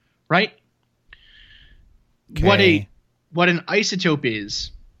 right? Okay. What an isotope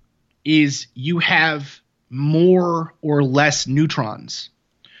is you have more or less neutrons.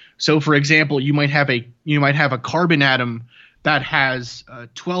 So for example, you might have a carbon atom that has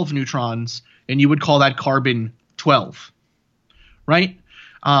 12 neutrons, and you would call that carbon 12, right?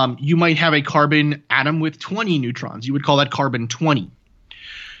 You might have a carbon atom with 20 neutrons. You would call that carbon 20.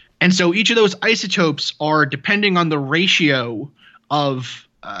 And so each of those isotopes are, depending on the ratio of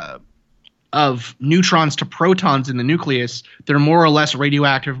neutrons to protons in the nucleus, they're more or less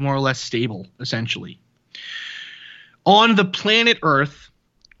radioactive, more or less stable, essentially. On the planet Earth,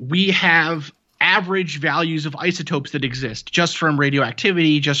 we have average values of isotopes that exist, just from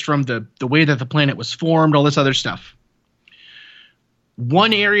radioactivity, just from the way that the planet was formed, all this other stuff.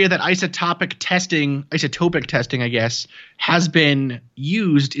 One area that isotopic testing, I guess, has been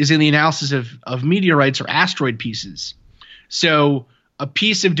used is in the analysis of meteorites or asteroid pieces. So a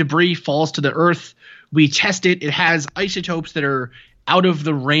piece of debris falls to the Earth. We test it. It has isotopes that are out of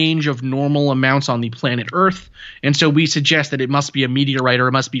the range of normal amounts on the planet Earth. And so we suggest that it must be a meteorite or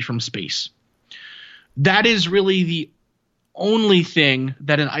it must be from space. That is really the only thing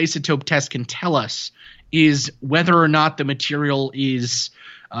that an isotope test can tell us, is whether or not the material is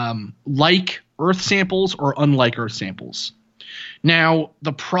like Earth samples or unlike Earth samples. Now,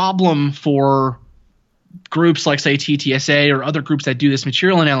 the problem for groups like, say, TTSA or other groups that do this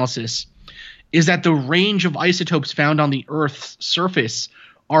material analysis is that the range of isotopes found on the Earth's surface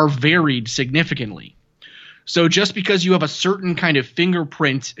are varied significantly. So just because you have a certain kind of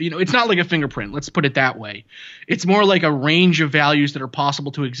fingerprint, it's not like a fingerprint, let's put it that way. It's more like a range of values that are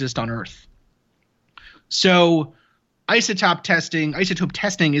possible to exist on Earth. So isotope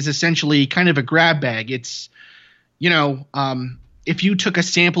testing is essentially kind of a grab bag. It's, if you took a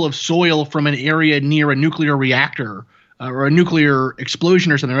sample of soil from an area near a nuclear reactor or a nuclear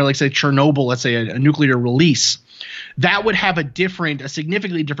explosion or something, or like say Chernobyl, let's say a nuclear release, that would have a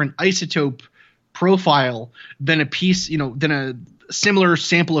significantly different isotope profile than than a similar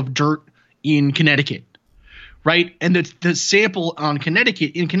sample of dirt in Connecticut, right? And the sample in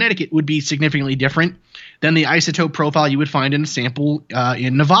Connecticut would be significantly different than the isotope profile you would find in a sample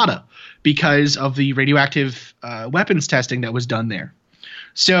in Nevada, because of the radioactive weapons testing that was done there.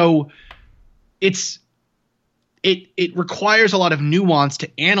 So it requires a lot of nuance to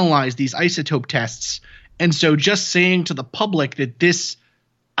analyze these isotope tests. And so just saying to the public that this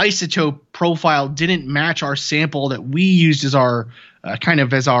isotope profile didn't match our sample that we used as our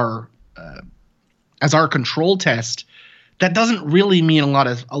control test, that doesn't really mean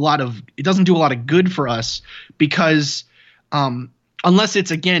it doesn't do a lot of good for us, because unless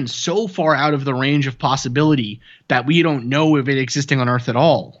it's, again, so far out of the range of possibility that we don't know of it existing on Earth at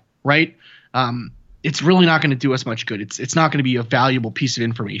all, right? It's really not going to do us much good. It's not going to be a valuable piece of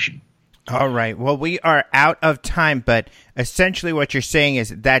information. All right. Well, we are out of time, but essentially what you're saying is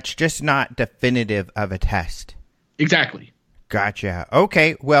that's just not definitive of a test. Exactly. Gotcha.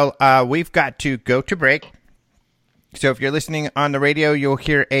 Okay. Well, we've got to go to break. So if you're listening on the radio, you'll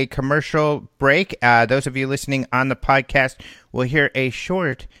hear a commercial break. Those of you listening on the podcast will hear a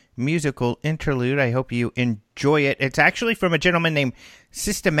short musical interlude. I hope you enjoy it. It's actually from a gentleman named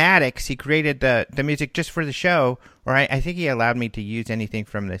Systematics. He created the music just for the show, or I think he allowed me to use anything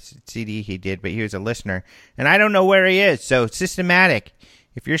from the CD he did, but he was a listener. And I don't know where he is. So Systematic,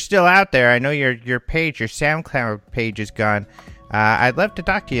 if you're still out there, I know your SoundCloud page is gone. I'd love to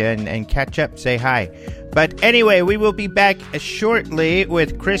talk to you and catch up, say hi. But anyway, we will be back shortly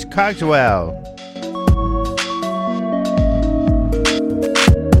with Chris Cogswell.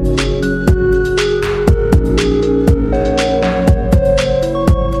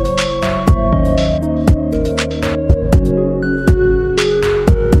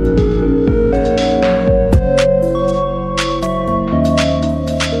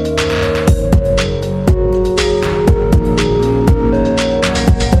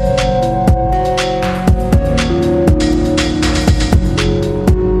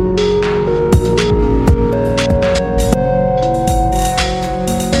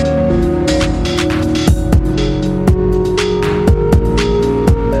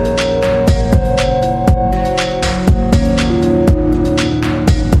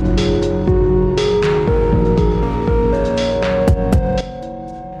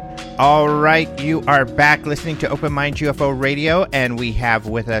 You are back listening to Open Mind UFO Radio, and we have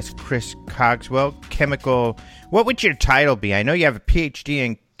with us Chris Cogswell, chemical. What would your title be? I know you have a PhD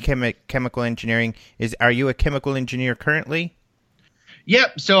in chemical engineering. Are you a chemical engineer currently?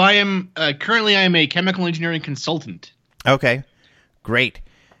 Yep. So I am currently I am a chemical engineering consultant. Okay, great.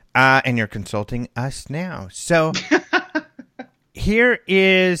 And you're consulting us now. So here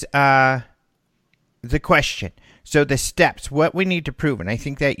is the question. So the steps, what we need to prove, and I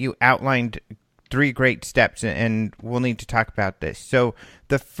think that you outlined 3 great steps, and we'll need to talk about this. So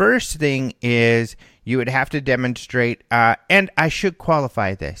the first thing is you would have to demonstrate, and I should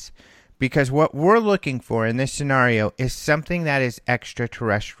qualify this, because what we're looking for in this scenario is something that is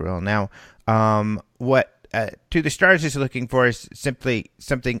extraterrestrial. Now, what To the Stars is looking for is simply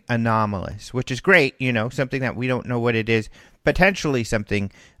something anomalous, which is great, something that we don't know what it is, potentially something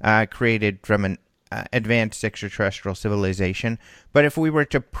created from an advanced extraterrestrial civilization. But if we were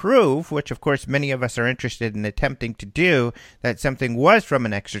to prove, which of course many of us are interested in attempting to do, that something was from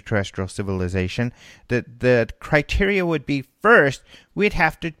an extraterrestrial civilization, the criteria would be, first, we'd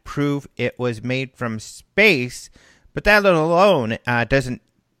have to prove it was made from space, but that alone doesn't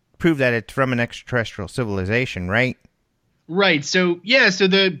prove that it's from an extraterrestrial civilization, right? Right. So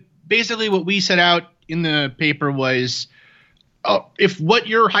basically what we set out in the paper was, if what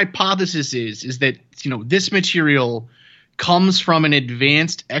your hypothesis is that, this material comes from an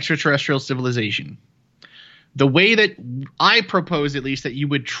advanced extraterrestrial civilization, the way that I propose, at least, that you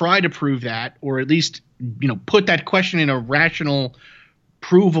would try to prove that, or at least, put that question in a rational,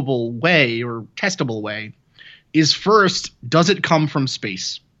 provable way or testable way, is first, does it come from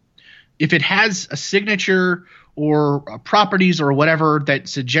space? If it has a signature or properties or whatever that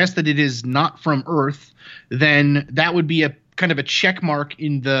suggest that it is not from Earth, then that would be a kind of a check mark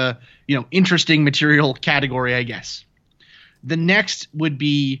in the, interesting material category, I guess. The next would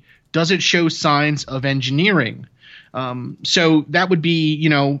be, does it show signs of engineering? So that would be,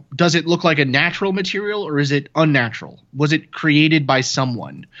 does it look like a natural material or is it unnatural? Was it created by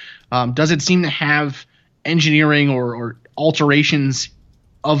someone? Does it seem to have engineering or alterations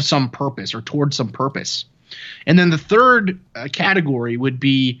of some purpose or towards some purpose? And then the third category would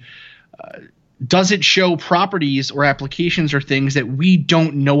be, does it show properties or applications or things that we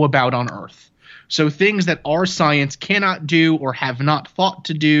don't know about on Earth? So things that our science cannot do or have not thought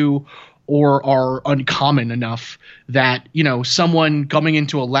to do, or are uncommon enough that, someone coming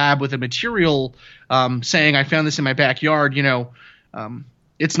into a lab with a material saying, I found this in my backyard,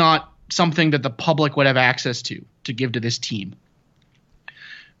 it's not something that the public would have access to give to this team.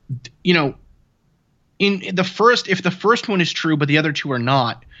 If the first one is true but the other two are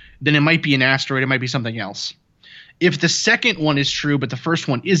not, then it might be an asteroid, it might be something else. If the second one is true but the first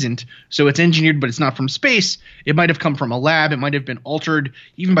one isn't, so it's engineered but it's not from space, it might have come from a lab, it might have been altered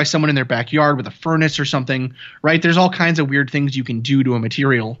even by someone in their backyard with a furnace or something, right? There's all kinds of weird things you can do to a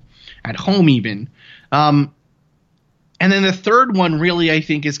material at home even. And then the third one really, I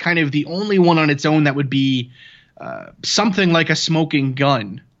think, is kind of the only one on its own that would be something like a smoking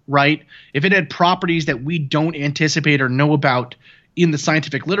gun, right? If it had properties that we don't anticipate or know about in the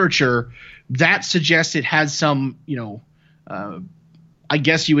scientific literature, that suggests it has some, I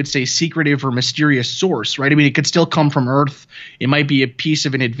guess you would say secretive or mysterious source, right? I mean, it could still come from Earth. It might be a piece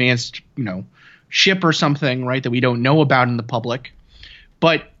of an advanced, ship or something, right, that we don't know about in the public.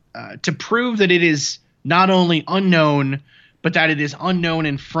 But to prove that it is not only unknown, but that it is unknown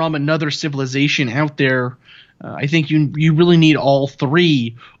and from another civilization out there, I think you really need all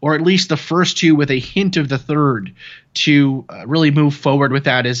three, or at least the first two with a hint of the third, to really move forward with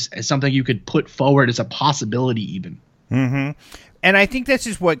that as something you could put forward as a possibility even. Mm-hmm. And I think this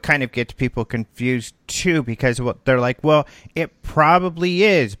is what kind of gets people confused too, because they're like, well, it probably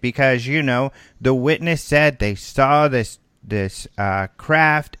is, because, the witness said they saw this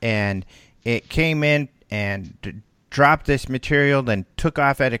craft and it came in and dropped this material, then took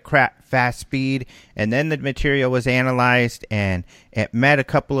off at a fast speed, and then the material was analyzed, and it met a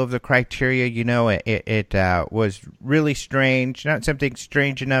couple of the criteria. It was really strange, not something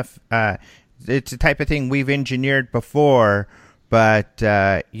strange enough. It's the type of thing we've engineered before, but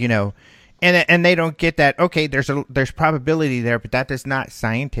and they don't get that. Okay, there's probability there, but that does not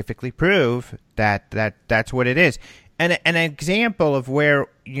scientifically prove that's what it is. And an example of where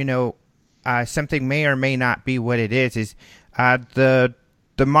something may or may not be what it is the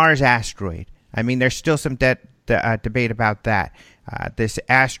Mars asteroid. I mean, there's still some debate about that. This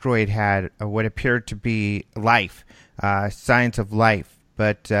asteroid had what appeared to be life, signs of life.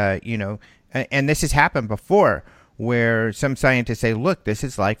 But, and this has happened before, where some scientists say, look, this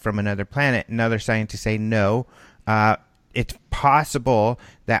is life from another planet. And other scientists say, no, it's possible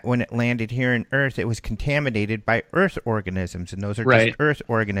that when it landed here in Earth, it was contaminated by Earth organisms, and those are just Earth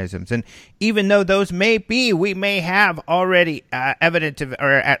organisms. And even though those we may have already evidence of,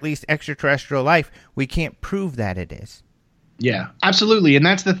 or at least extraterrestrial life, we can't prove that it is. Yeah, absolutely. And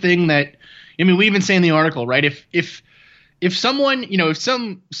that's the thing that, I mean, we even say in the article, right? If someone, if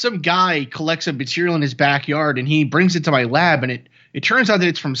some guy collects a material in his backyard and he brings it to my lab and it turns out that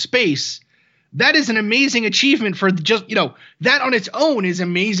it's from space, that is an amazing achievement for just, that on its own is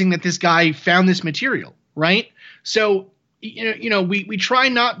amazing that this guy found this material, right? So, we try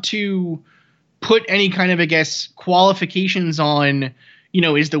not to put any kind of, I guess, qualifications on,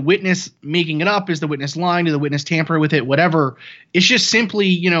 is the witness making it up? Is the witness lying? Did the witness tamper with it? Whatever. It's just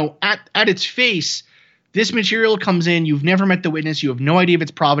simply, at its face, this material comes in. You've never met the witness. You have no idea of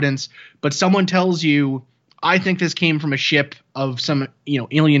its provenance, but someone tells you, I think this came from a ship of some,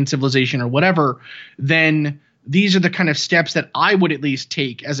 alien civilization or whatever. Then these are the kind of steps that I would at least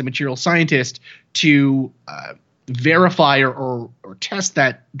take as a material scientist to verify or test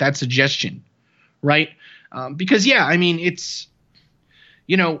that suggestion, right? Because it's,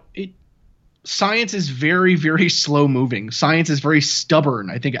 science is very, very slow moving. Science is very stubborn.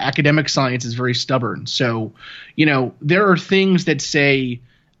 I think academic science is very stubborn. So, there are things that say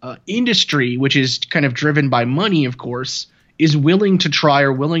industry, which is kind of driven by money, of course, is willing to try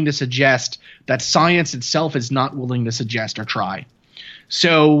or willing to suggest that science itself is not willing to suggest or try.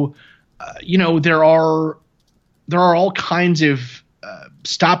 So, there are all kinds of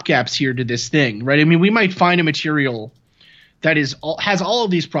stopgaps here to this thing, right? I mean, we might find a material that has all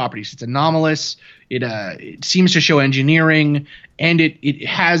of these properties. It's anomalous. It seems to show engineering, and it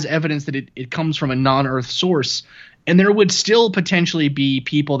has evidence that it comes from a non-Earth source. And there would still potentially be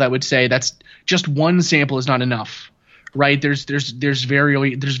people that would say that's just one sample is not enough, right? There's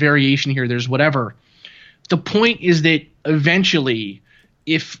variation here. There's whatever. The point is that eventually,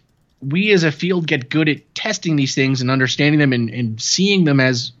 if we as a field get good at testing these things and understanding them and seeing them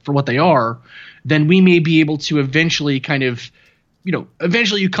as for what they are, then we may be able to eventually kind of,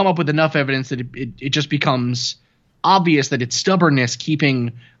 eventually you come up with enough evidence that it just becomes obvious that it's stubbornness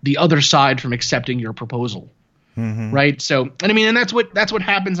keeping the other side from accepting your proposal. Mm-hmm. Right. So, and that's what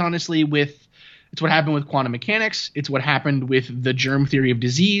happens, honestly, it's what happened with quantum mechanics. It's what happened with the germ theory of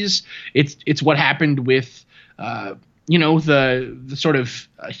disease. It's what happened with, the sort of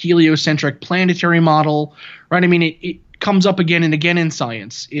heliocentric planetary model. Right. I mean, it comes up again and again in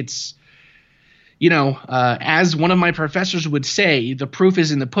science. It's, as one of my professors would say, the proof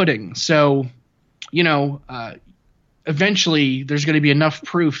is in the pudding. So, eventually there's going to be enough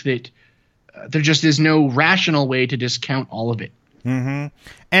proof that there just is no rational way to discount all of it. Mm-hmm.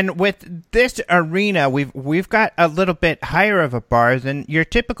 And with this arena, we've got a little bit higher of a bar than your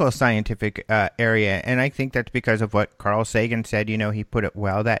typical scientific area, and I think that's because of what Carl Sagan said. He put it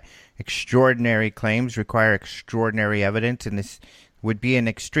well, that extraordinary claims require extraordinary evidence, and this would be an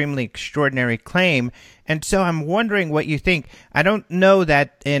extremely extraordinary claim. And so I'm wondering what you think. I don't know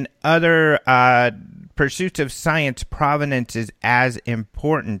that in other pursuits of science, provenance is as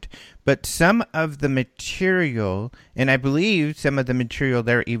important, but some of the material, and I believe some of the material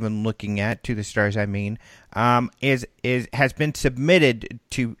they're even looking at, to the stars I mean, has been submitted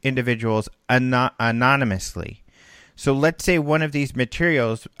to individuals anonymously. So let's say one of these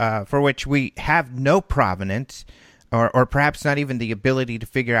materials for which we have no provenance, or perhaps not even the ability to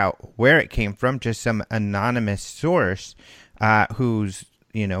figure out where it came from, just some anonymous source whose,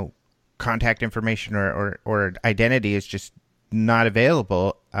 contact information or identity is just not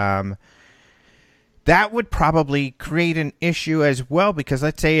available, that would probably create an issue as well, because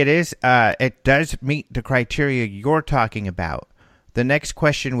let's say it does meet the criteria you're talking about. The next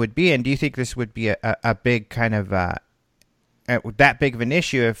question would be, and do you think this would be a big kind of that big of an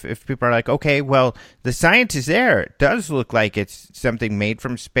issue if people are like, okay, well, the science is there. It does look like it's something made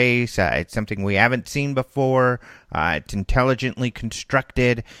from space. It's something we haven't seen before. It's intelligently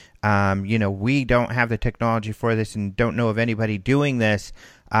constructed. We don't have the technology for this and don't know of anybody doing this.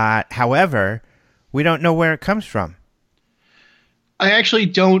 However, we don't know where it comes from. I actually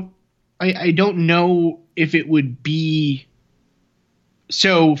don't. I don't know if it would be.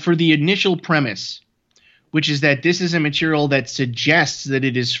 So for the initial premise, which is that this is a material that suggests that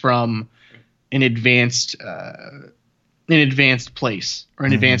it is from an advanced place or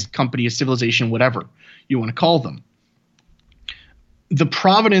an advanced company, a civilization, whatever you want to call them. The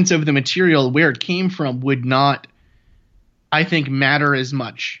provenance of the material, where it came from, would not, I think, matter as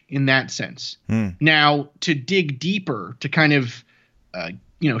much in that sense. Now, to dig deeper, to kind of,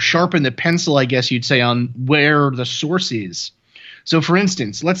 sharpen the pencil, I guess you'd say, on where the source is. So, for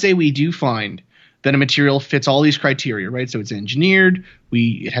instance, let's say we do find that a material fits all these criteria, right? So it's engineered,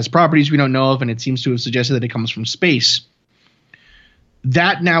 it has properties we don't know of, and it seems to have suggested that it comes from space.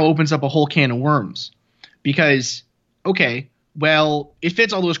 That now opens up a whole can of worms because, okay, well, it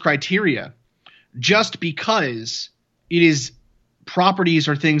fits all those criteria. Just because it is properties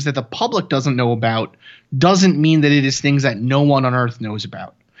or things that the public doesn't know about doesn't mean that it is things that no one on Earth knows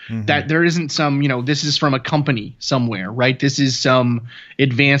about. Mm-hmm. That there isn't some, this is from a company somewhere, right? This is some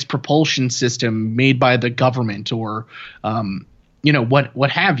advanced propulsion system made by the government or,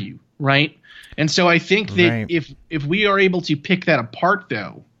 what have you, right? And so I think that if we are able to pick that apart,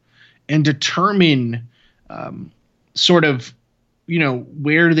 though, and determine sort of,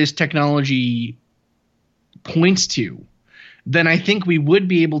 where this technology points to, then I think we would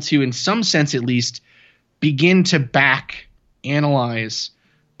be able to, in some sense at least, begin to analyze,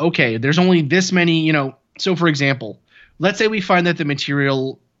 okay, there's only this many, so for example, let's say we find that the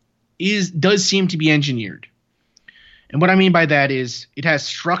material does seem to be engineered. And what I mean by that is it has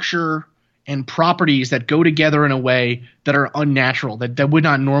structure and properties that go together in a way that are unnatural, that would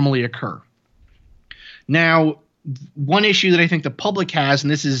not normally occur. Now, one issue that I think the public has, and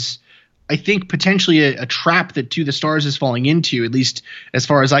this is, I think, potentially a trap that To the Stars is falling into, at least as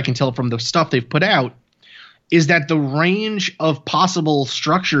far as I can tell from the stuff they've put out, is that the range of possible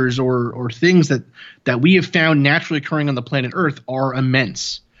structures or things that we have found naturally occurring on the planet Earth are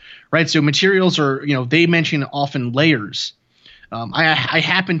immense, right? So materials are, they mention often layers. I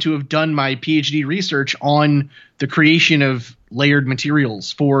happen to have done my PhD research on the creation of layered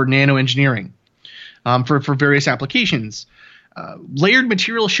materials for nanoengineering for various applications. Layered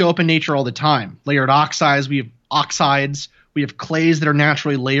materials show up in nature all the time. Layered oxides, we have oxides, we have clays that are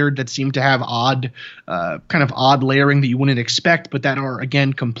naturally layered that seem to have kind of odd layering that you wouldn't expect, but that are,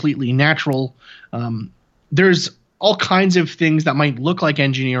 again, completely natural. There's all kinds of things that might look like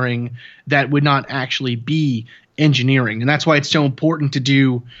engineering that would not actually be engineering. And that's why it's so important to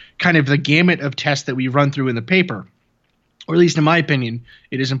do kind of the gamut of tests that we run through in the paper. Or at least in my opinion,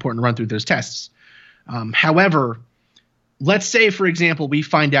 it is important to run through those tests. However, let's say, for example, we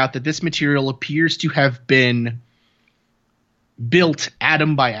find out that this material appears to have been built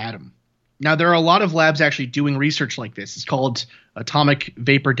atom by atom. Now, there are a lot of labs actually doing research like this. It's called atomic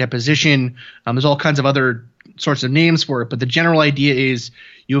vapor deposition. There's all kinds of other sorts of names for it, but the general idea is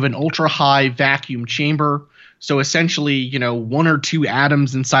you have an ultra-high vacuum chamber. So essentially, one or two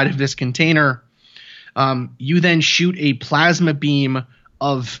atoms inside of this container. You then shoot a plasma beam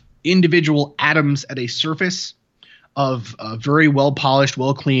of individual atoms at a surface of a very well-polished,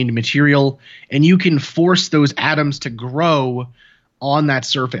 well-cleaned material, and you can force those atoms to grow on that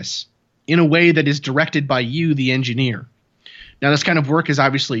surface in a way that is directed by you, the engineer. Now, this kind of work is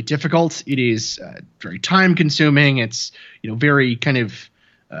obviously difficult. It is very time-consuming. It's very kind of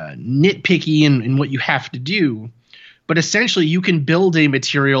nitpicky in what you have to do. But essentially, you can build a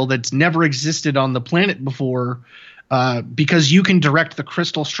material that's never existed on the planet before because you can direct the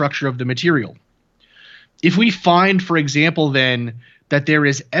crystal structure of the material. If we find, for example, then, that there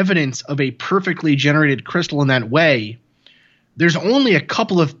is evidence of a perfectly generated crystal in that way, there's only a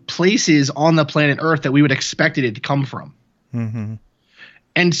couple of places on the planet Earth that we would expect it to come from. Mm-hmm.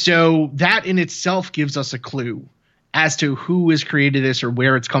 And so that in itself gives us a clue as to who has created this or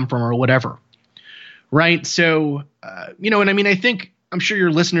where it's come from or whatever. Right? So, and I mean, I'm sure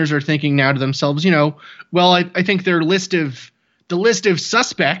your listeners are thinking now to themselves, well, I think the list of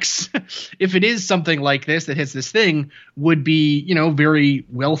suspects, if it is something like this that hits this thing, would be, very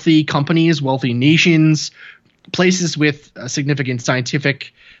wealthy companies, wealthy nations, places with significant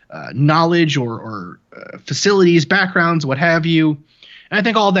scientific knowledge or facilities, backgrounds, what have you. And I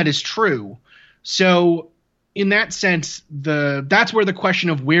think all that is true. So in that sense, that's where the question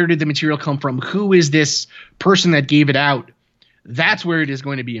of where did the material come from, who is this person that gave it out, that's where it is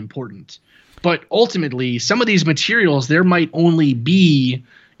going to be important. But ultimately, some of these materials, there might only be,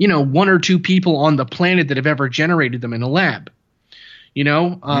 one or two people on the planet that have ever generated them in a lab.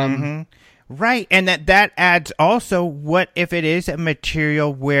 Mm-hmm. Right, and that adds also, what if it is a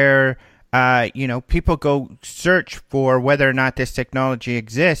material where people go search for whether or not this technology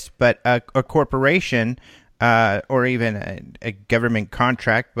exists, but a corporation or even a government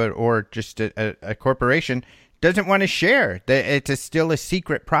contract, or just a corporation doesn't want to share. It's still a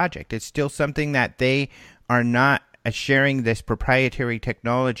secret project. It's still something that they are not sharing this proprietary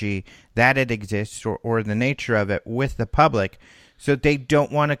technology that it exists or the nature of it with the public. So they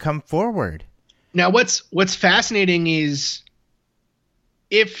don't want to come forward. Now, what's fascinating is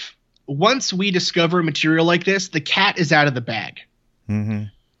if once we discover a material like this, the cat is out of the bag, mm-hmm.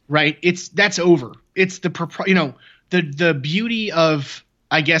 right? That's over. It's the beauty of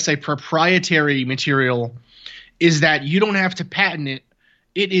I guess, a proprietary material is that you don't have to patent it.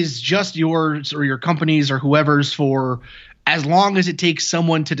 It is just yours or your company's or whoever's for as long as it takes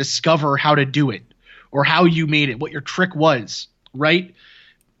someone to discover how to do it or how you made it, what your trick was, right?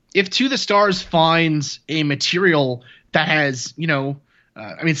 If To the Stars finds a material that has,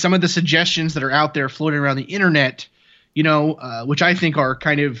 some of the suggestions that are out there floating around the internet, which I think are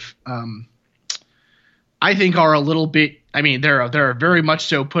kind of, are a little bit, they're very much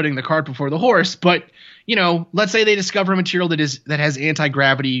so putting the cart before the horse, but, let's say they discover a material that has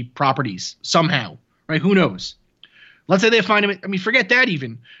anti-gravity properties somehow, right? Who knows? Let's say they find forget that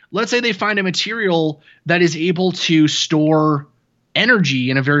even. Let's say they find a material that is able to store energy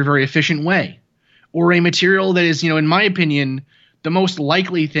in a very, very efficient way, or a material that is, in my opinion, the most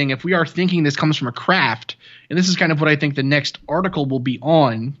likely thing, if we are thinking this comes from a craft, and this is kind of what I think the next article will be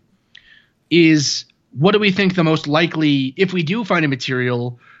on, is what do we think the most likely, if we do find a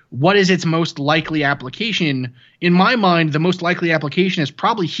material, what is its most likely application? In my mind, the most likely application is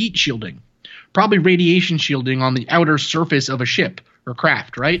probably heat shielding, probably radiation shielding on the outer surface of a ship or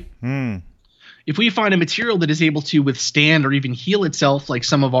craft, right? If we find a material that is able to withstand or even heal itself, like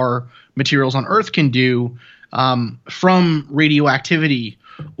some of our materials on Earth can do, from radioactivity,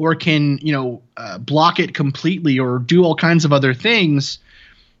 or can block it completely, or do all kinds of other things,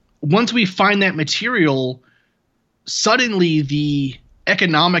 once we find that material, suddenly the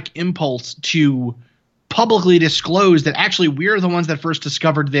economic impulse to publicly disclose that actually we're the ones that first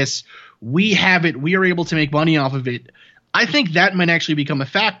discovered this, we have it, we are able to make money off of it, I think that might actually become a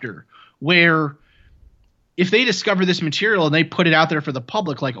factor. Where if they discover this material and they put it out there for the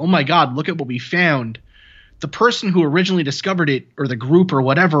public, like, oh my God, look at what we found, the person who originally discovered it, or the group or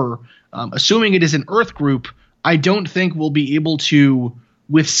whatever, assuming it is an Earth group, I don't think will be able to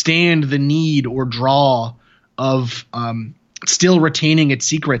withstand the need or draw of still retaining its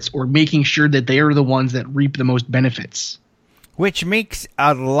secrets or making sure that they are the ones that reap the most benefits. Which makes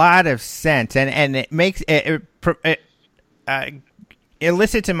a lot of sense, and it makes it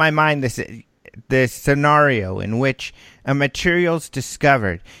elicits in my mind this scenario in which a material's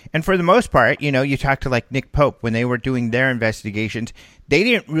discovered. And for the most part, you talk to like Nick Pope when they were doing their investigations, they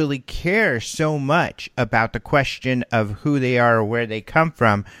didn't really care so much about the question of who they are or where they come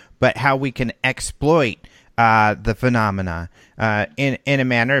from, but how we can exploit the phenomena in a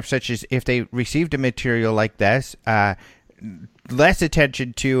manner such as if they received a material like this, less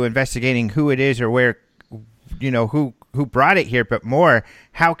attention to investigating who it is or where, who brought it here, but more,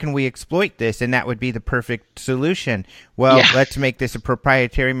 how can we exploit this? And that would be the perfect solution. Well, Let's make this a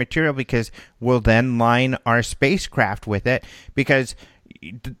proprietary material because we'll then line our spacecraft with it, because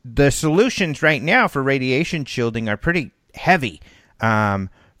the solutions right now for radiation shielding are pretty heavy.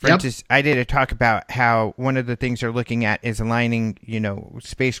 For instance, I did a talk about how one of the things they're looking at is aligning,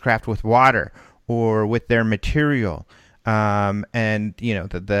 spacecraft with water or with their material. And,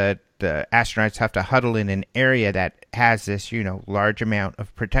 the astronauts have to huddle in an area that has this, large amount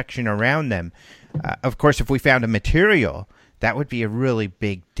of protection around them. Of course, if we found a material, that would be a really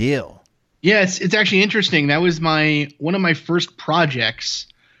big deal. Yeah, it's actually interesting. That was one of my first projects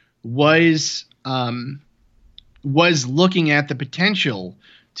was looking at the potential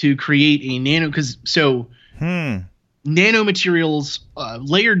to create a nanomaterials,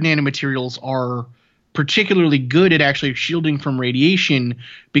 layered nanomaterials are particularly good at actually shielding from radiation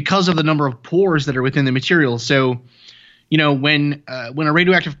because of the number of pores that are within the material. So, when a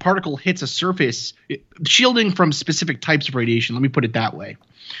radioactive particle hits a surface, shielding from specific types of radiation, let me put it that way,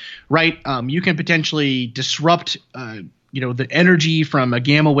 right? You can potentially disrupt, the energy from a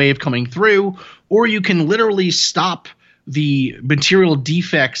gamma wave coming through, or you can literally stop the material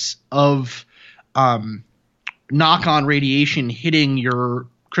defects of knock-on radiation hitting your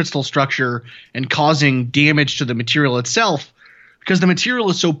crystal structure and causing damage to the material itself, because the material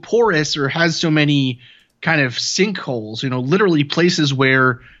is so porous or has so many kind of sinkholes, literally places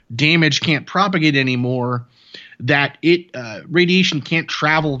where damage can't propagate anymore, that radiation can't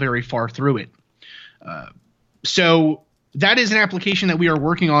travel very far through it. So that is an application that we are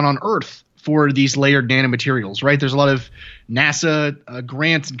working on Earth for these layered nanomaterials, right? There's a lot of NASA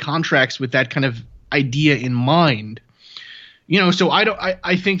grants and contracts with that kind of idea in mind. So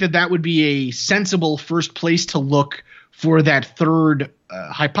I think that would be a sensible first place to look for that third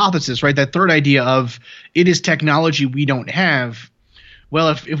hypothesis, right? That third idea of it is technology we don't have. Well,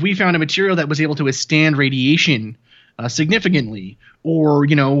 if we found a material that was able to withstand radiation significantly, or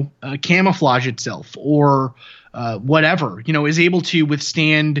camouflage itself, or whatever, is able to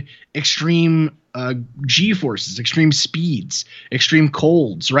withstand extreme G forces, extreme speeds, extreme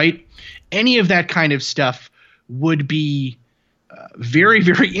colds, right? Any of that kind of stuff would be very,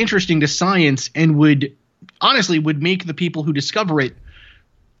 very interesting to science and would make the people who discover it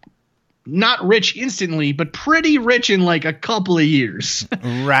not rich instantly, but pretty rich in like a couple of years.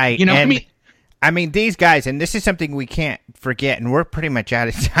 Right. You know, and, I mean, these guys, and this is something we can't forget, and we're pretty much out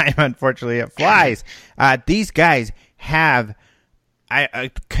of time, unfortunately, it flies. These guys have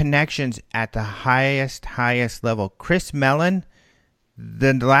connections at the highest level. Chris Mellon,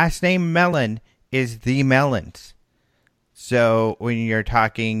 the last name Mellon is the Mellons. So when you're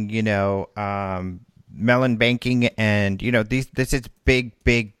talking, Mellon banking and, this is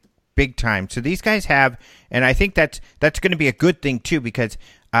big time. So these guys have, and I think that's going to be a good thing too, because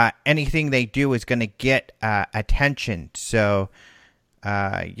anything they do is going to get attention. So,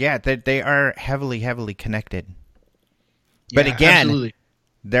 they are heavily connected. But again, absolutely.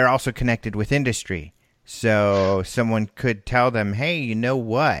 They're also connected with industry. So someone could tell them, hey, you know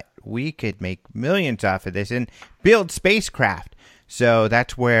what? We could make millions off of this and build spacecraft. So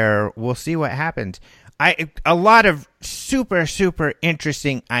that's where we'll see what happens. A lot of super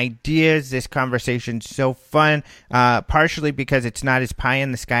interesting ideas. This conversation's so fun, partially because it's not as pie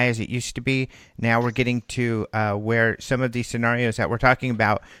in the sky as it used to be. Now we're getting to where some of these scenarios that we're talking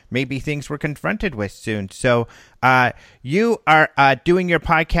about may be things we're confronted with soon. So you are doing your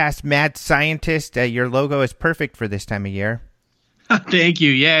podcast, Mad Scientist. Your logo is perfect for this time of year. Thank you.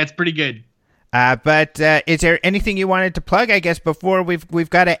 Yeah, it's pretty good. But is there anything you wanted to plug, I guess, before we've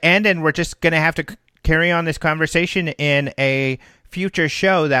got to end, and we're just going to have to carry on this conversation in a future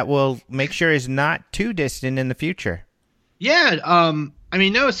show that we'll make sure is not too distant in the future? Yeah.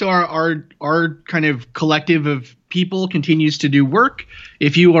 So our kind of collective of people continues to do work.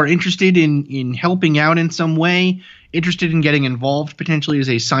 If you are interested in helping out in some way, interested in getting involved potentially as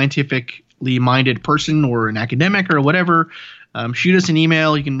a scientifically minded person or an academic or whatever, shoot us an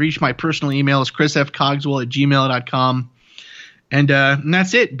email. You can reach my personal email. It's chrisfcogswell@gmail.com. And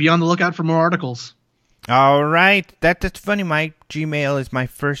that's it. Be on the lookout for more articles. All right. That's funny. My Gmail is my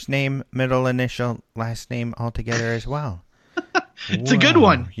first name, middle initial, last name all together as well. It's a good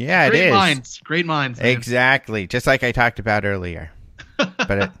one. Yeah, it is. Great minds. Man. Exactly. Just like I talked about earlier.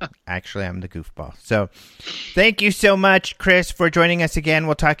 But actually, I'm the goofball. So thank you so much, Chris, for joining us again.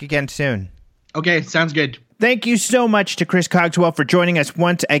 We'll talk again soon. Okay. Sounds good. Thank you so much to Chris Cogswell for joining us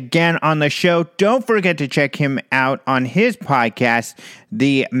once again on the show. Don't forget to check him out on his podcast,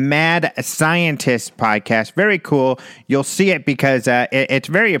 the Mad Scientist podcast. Very cool. You'll see it because it's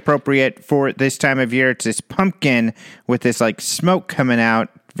very appropriate for this time of year. It's this pumpkin with this like smoke coming out.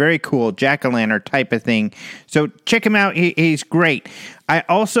 Very cool, jack-o'-lantern type of thing. So check him out. He's great. I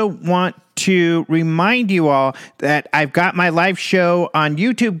also want to remind you all that I've got my live show on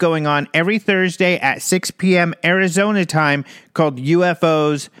YouTube going on every Thursday at 6 p.m. Arizona time called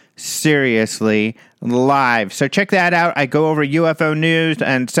UFOs Seriously Live. So check that out. I go over UFO news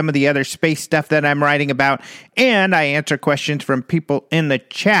and some of the other space stuff that I'm writing about, and I answer questions from people in the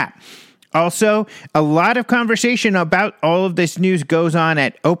chat. Also, a lot of conversation about all of this news goes on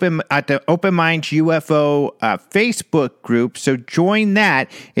at the Open Minds UFO Facebook group, so join that.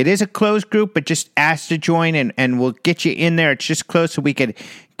 It is a closed group, but just ask to join, and we'll get you in there. It's just closed so we could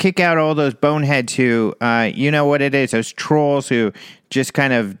kick out all those boneheads who, you know what it is, those trolls who just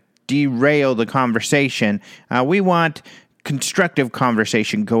kind of derail the conversation. We want constructive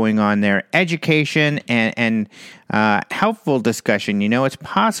conversation going on there, education and helpful discussion. You know, it's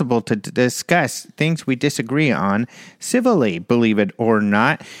possible to discuss things we disagree on civilly, believe it or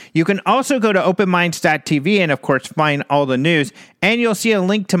not. You can also go to openminds.tv and, of course, find all the news. And you'll see a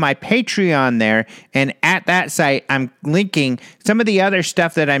link to my Patreon there. And at that site, I'm linking some of the other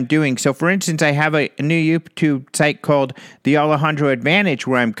stuff that I'm doing. So, for instance, I have a new YouTube site called The Alejandro Advantage,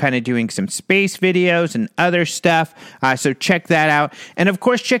 where I'm kind of doing some space videos and other stuff. So check that out. And, of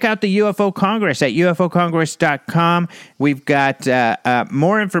course, check out the UFO Congress at ufocongress.com. We've got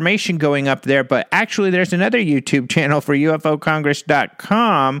more information going up there, but actually there's another YouTube channel for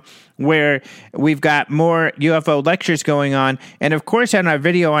ufocongress.com where we've got more UFO lectures going on. And of course, on our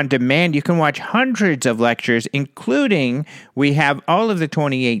video on demand, you can watch hundreds of lectures, including we have all of the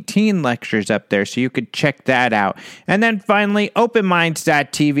 2018 lectures up there, so you could check that out. And then finally,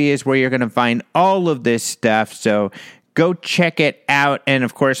 openminds.tv is where you're going to find all of this stuff. So go check it out, and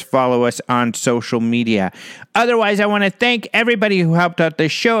of course, follow us on social media. Otherwise, I want to thank everybody who helped out the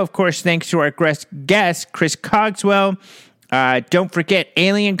show. Of course, thanks to our guest, Chris Cogswell. Don't forget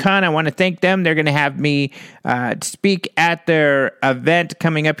AlienCon. I want to thank them. They're going to have me speak at their event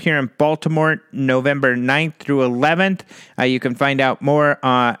coming up here in Baltimore, November 9th through 11th. You can find out more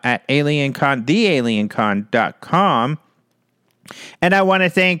at AlienCon, thealiencon.com. And I want to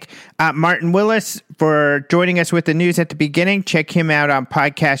thank Martin Willis for joining us with the news at the beginning. Check him out on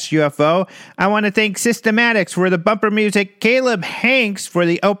Podcast UFO. I want to thank Systematics for the bumper music, Caleb Hanks for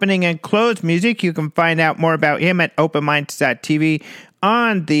the opening and close music. You can find out more about him at openminds.tv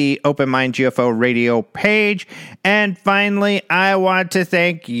on the Open Minds UFO radio page. And finally, I want to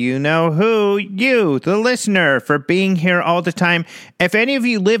thank you, the listener, for being here all the time. If any of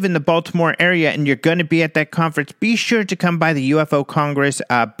you live in the Baltimore area and you're going to be at that conference, be sure to come by the UFO Congress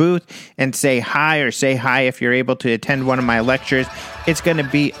booth and say hi if you're able to attend one of my lectures. It's going to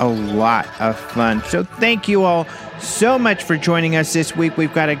be a lot of fun. So thank you all so much for joining us this week.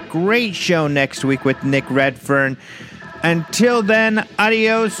 We've got a great show next week with Nick Redfern. Until then,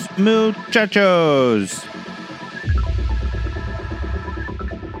 adios, muchachos.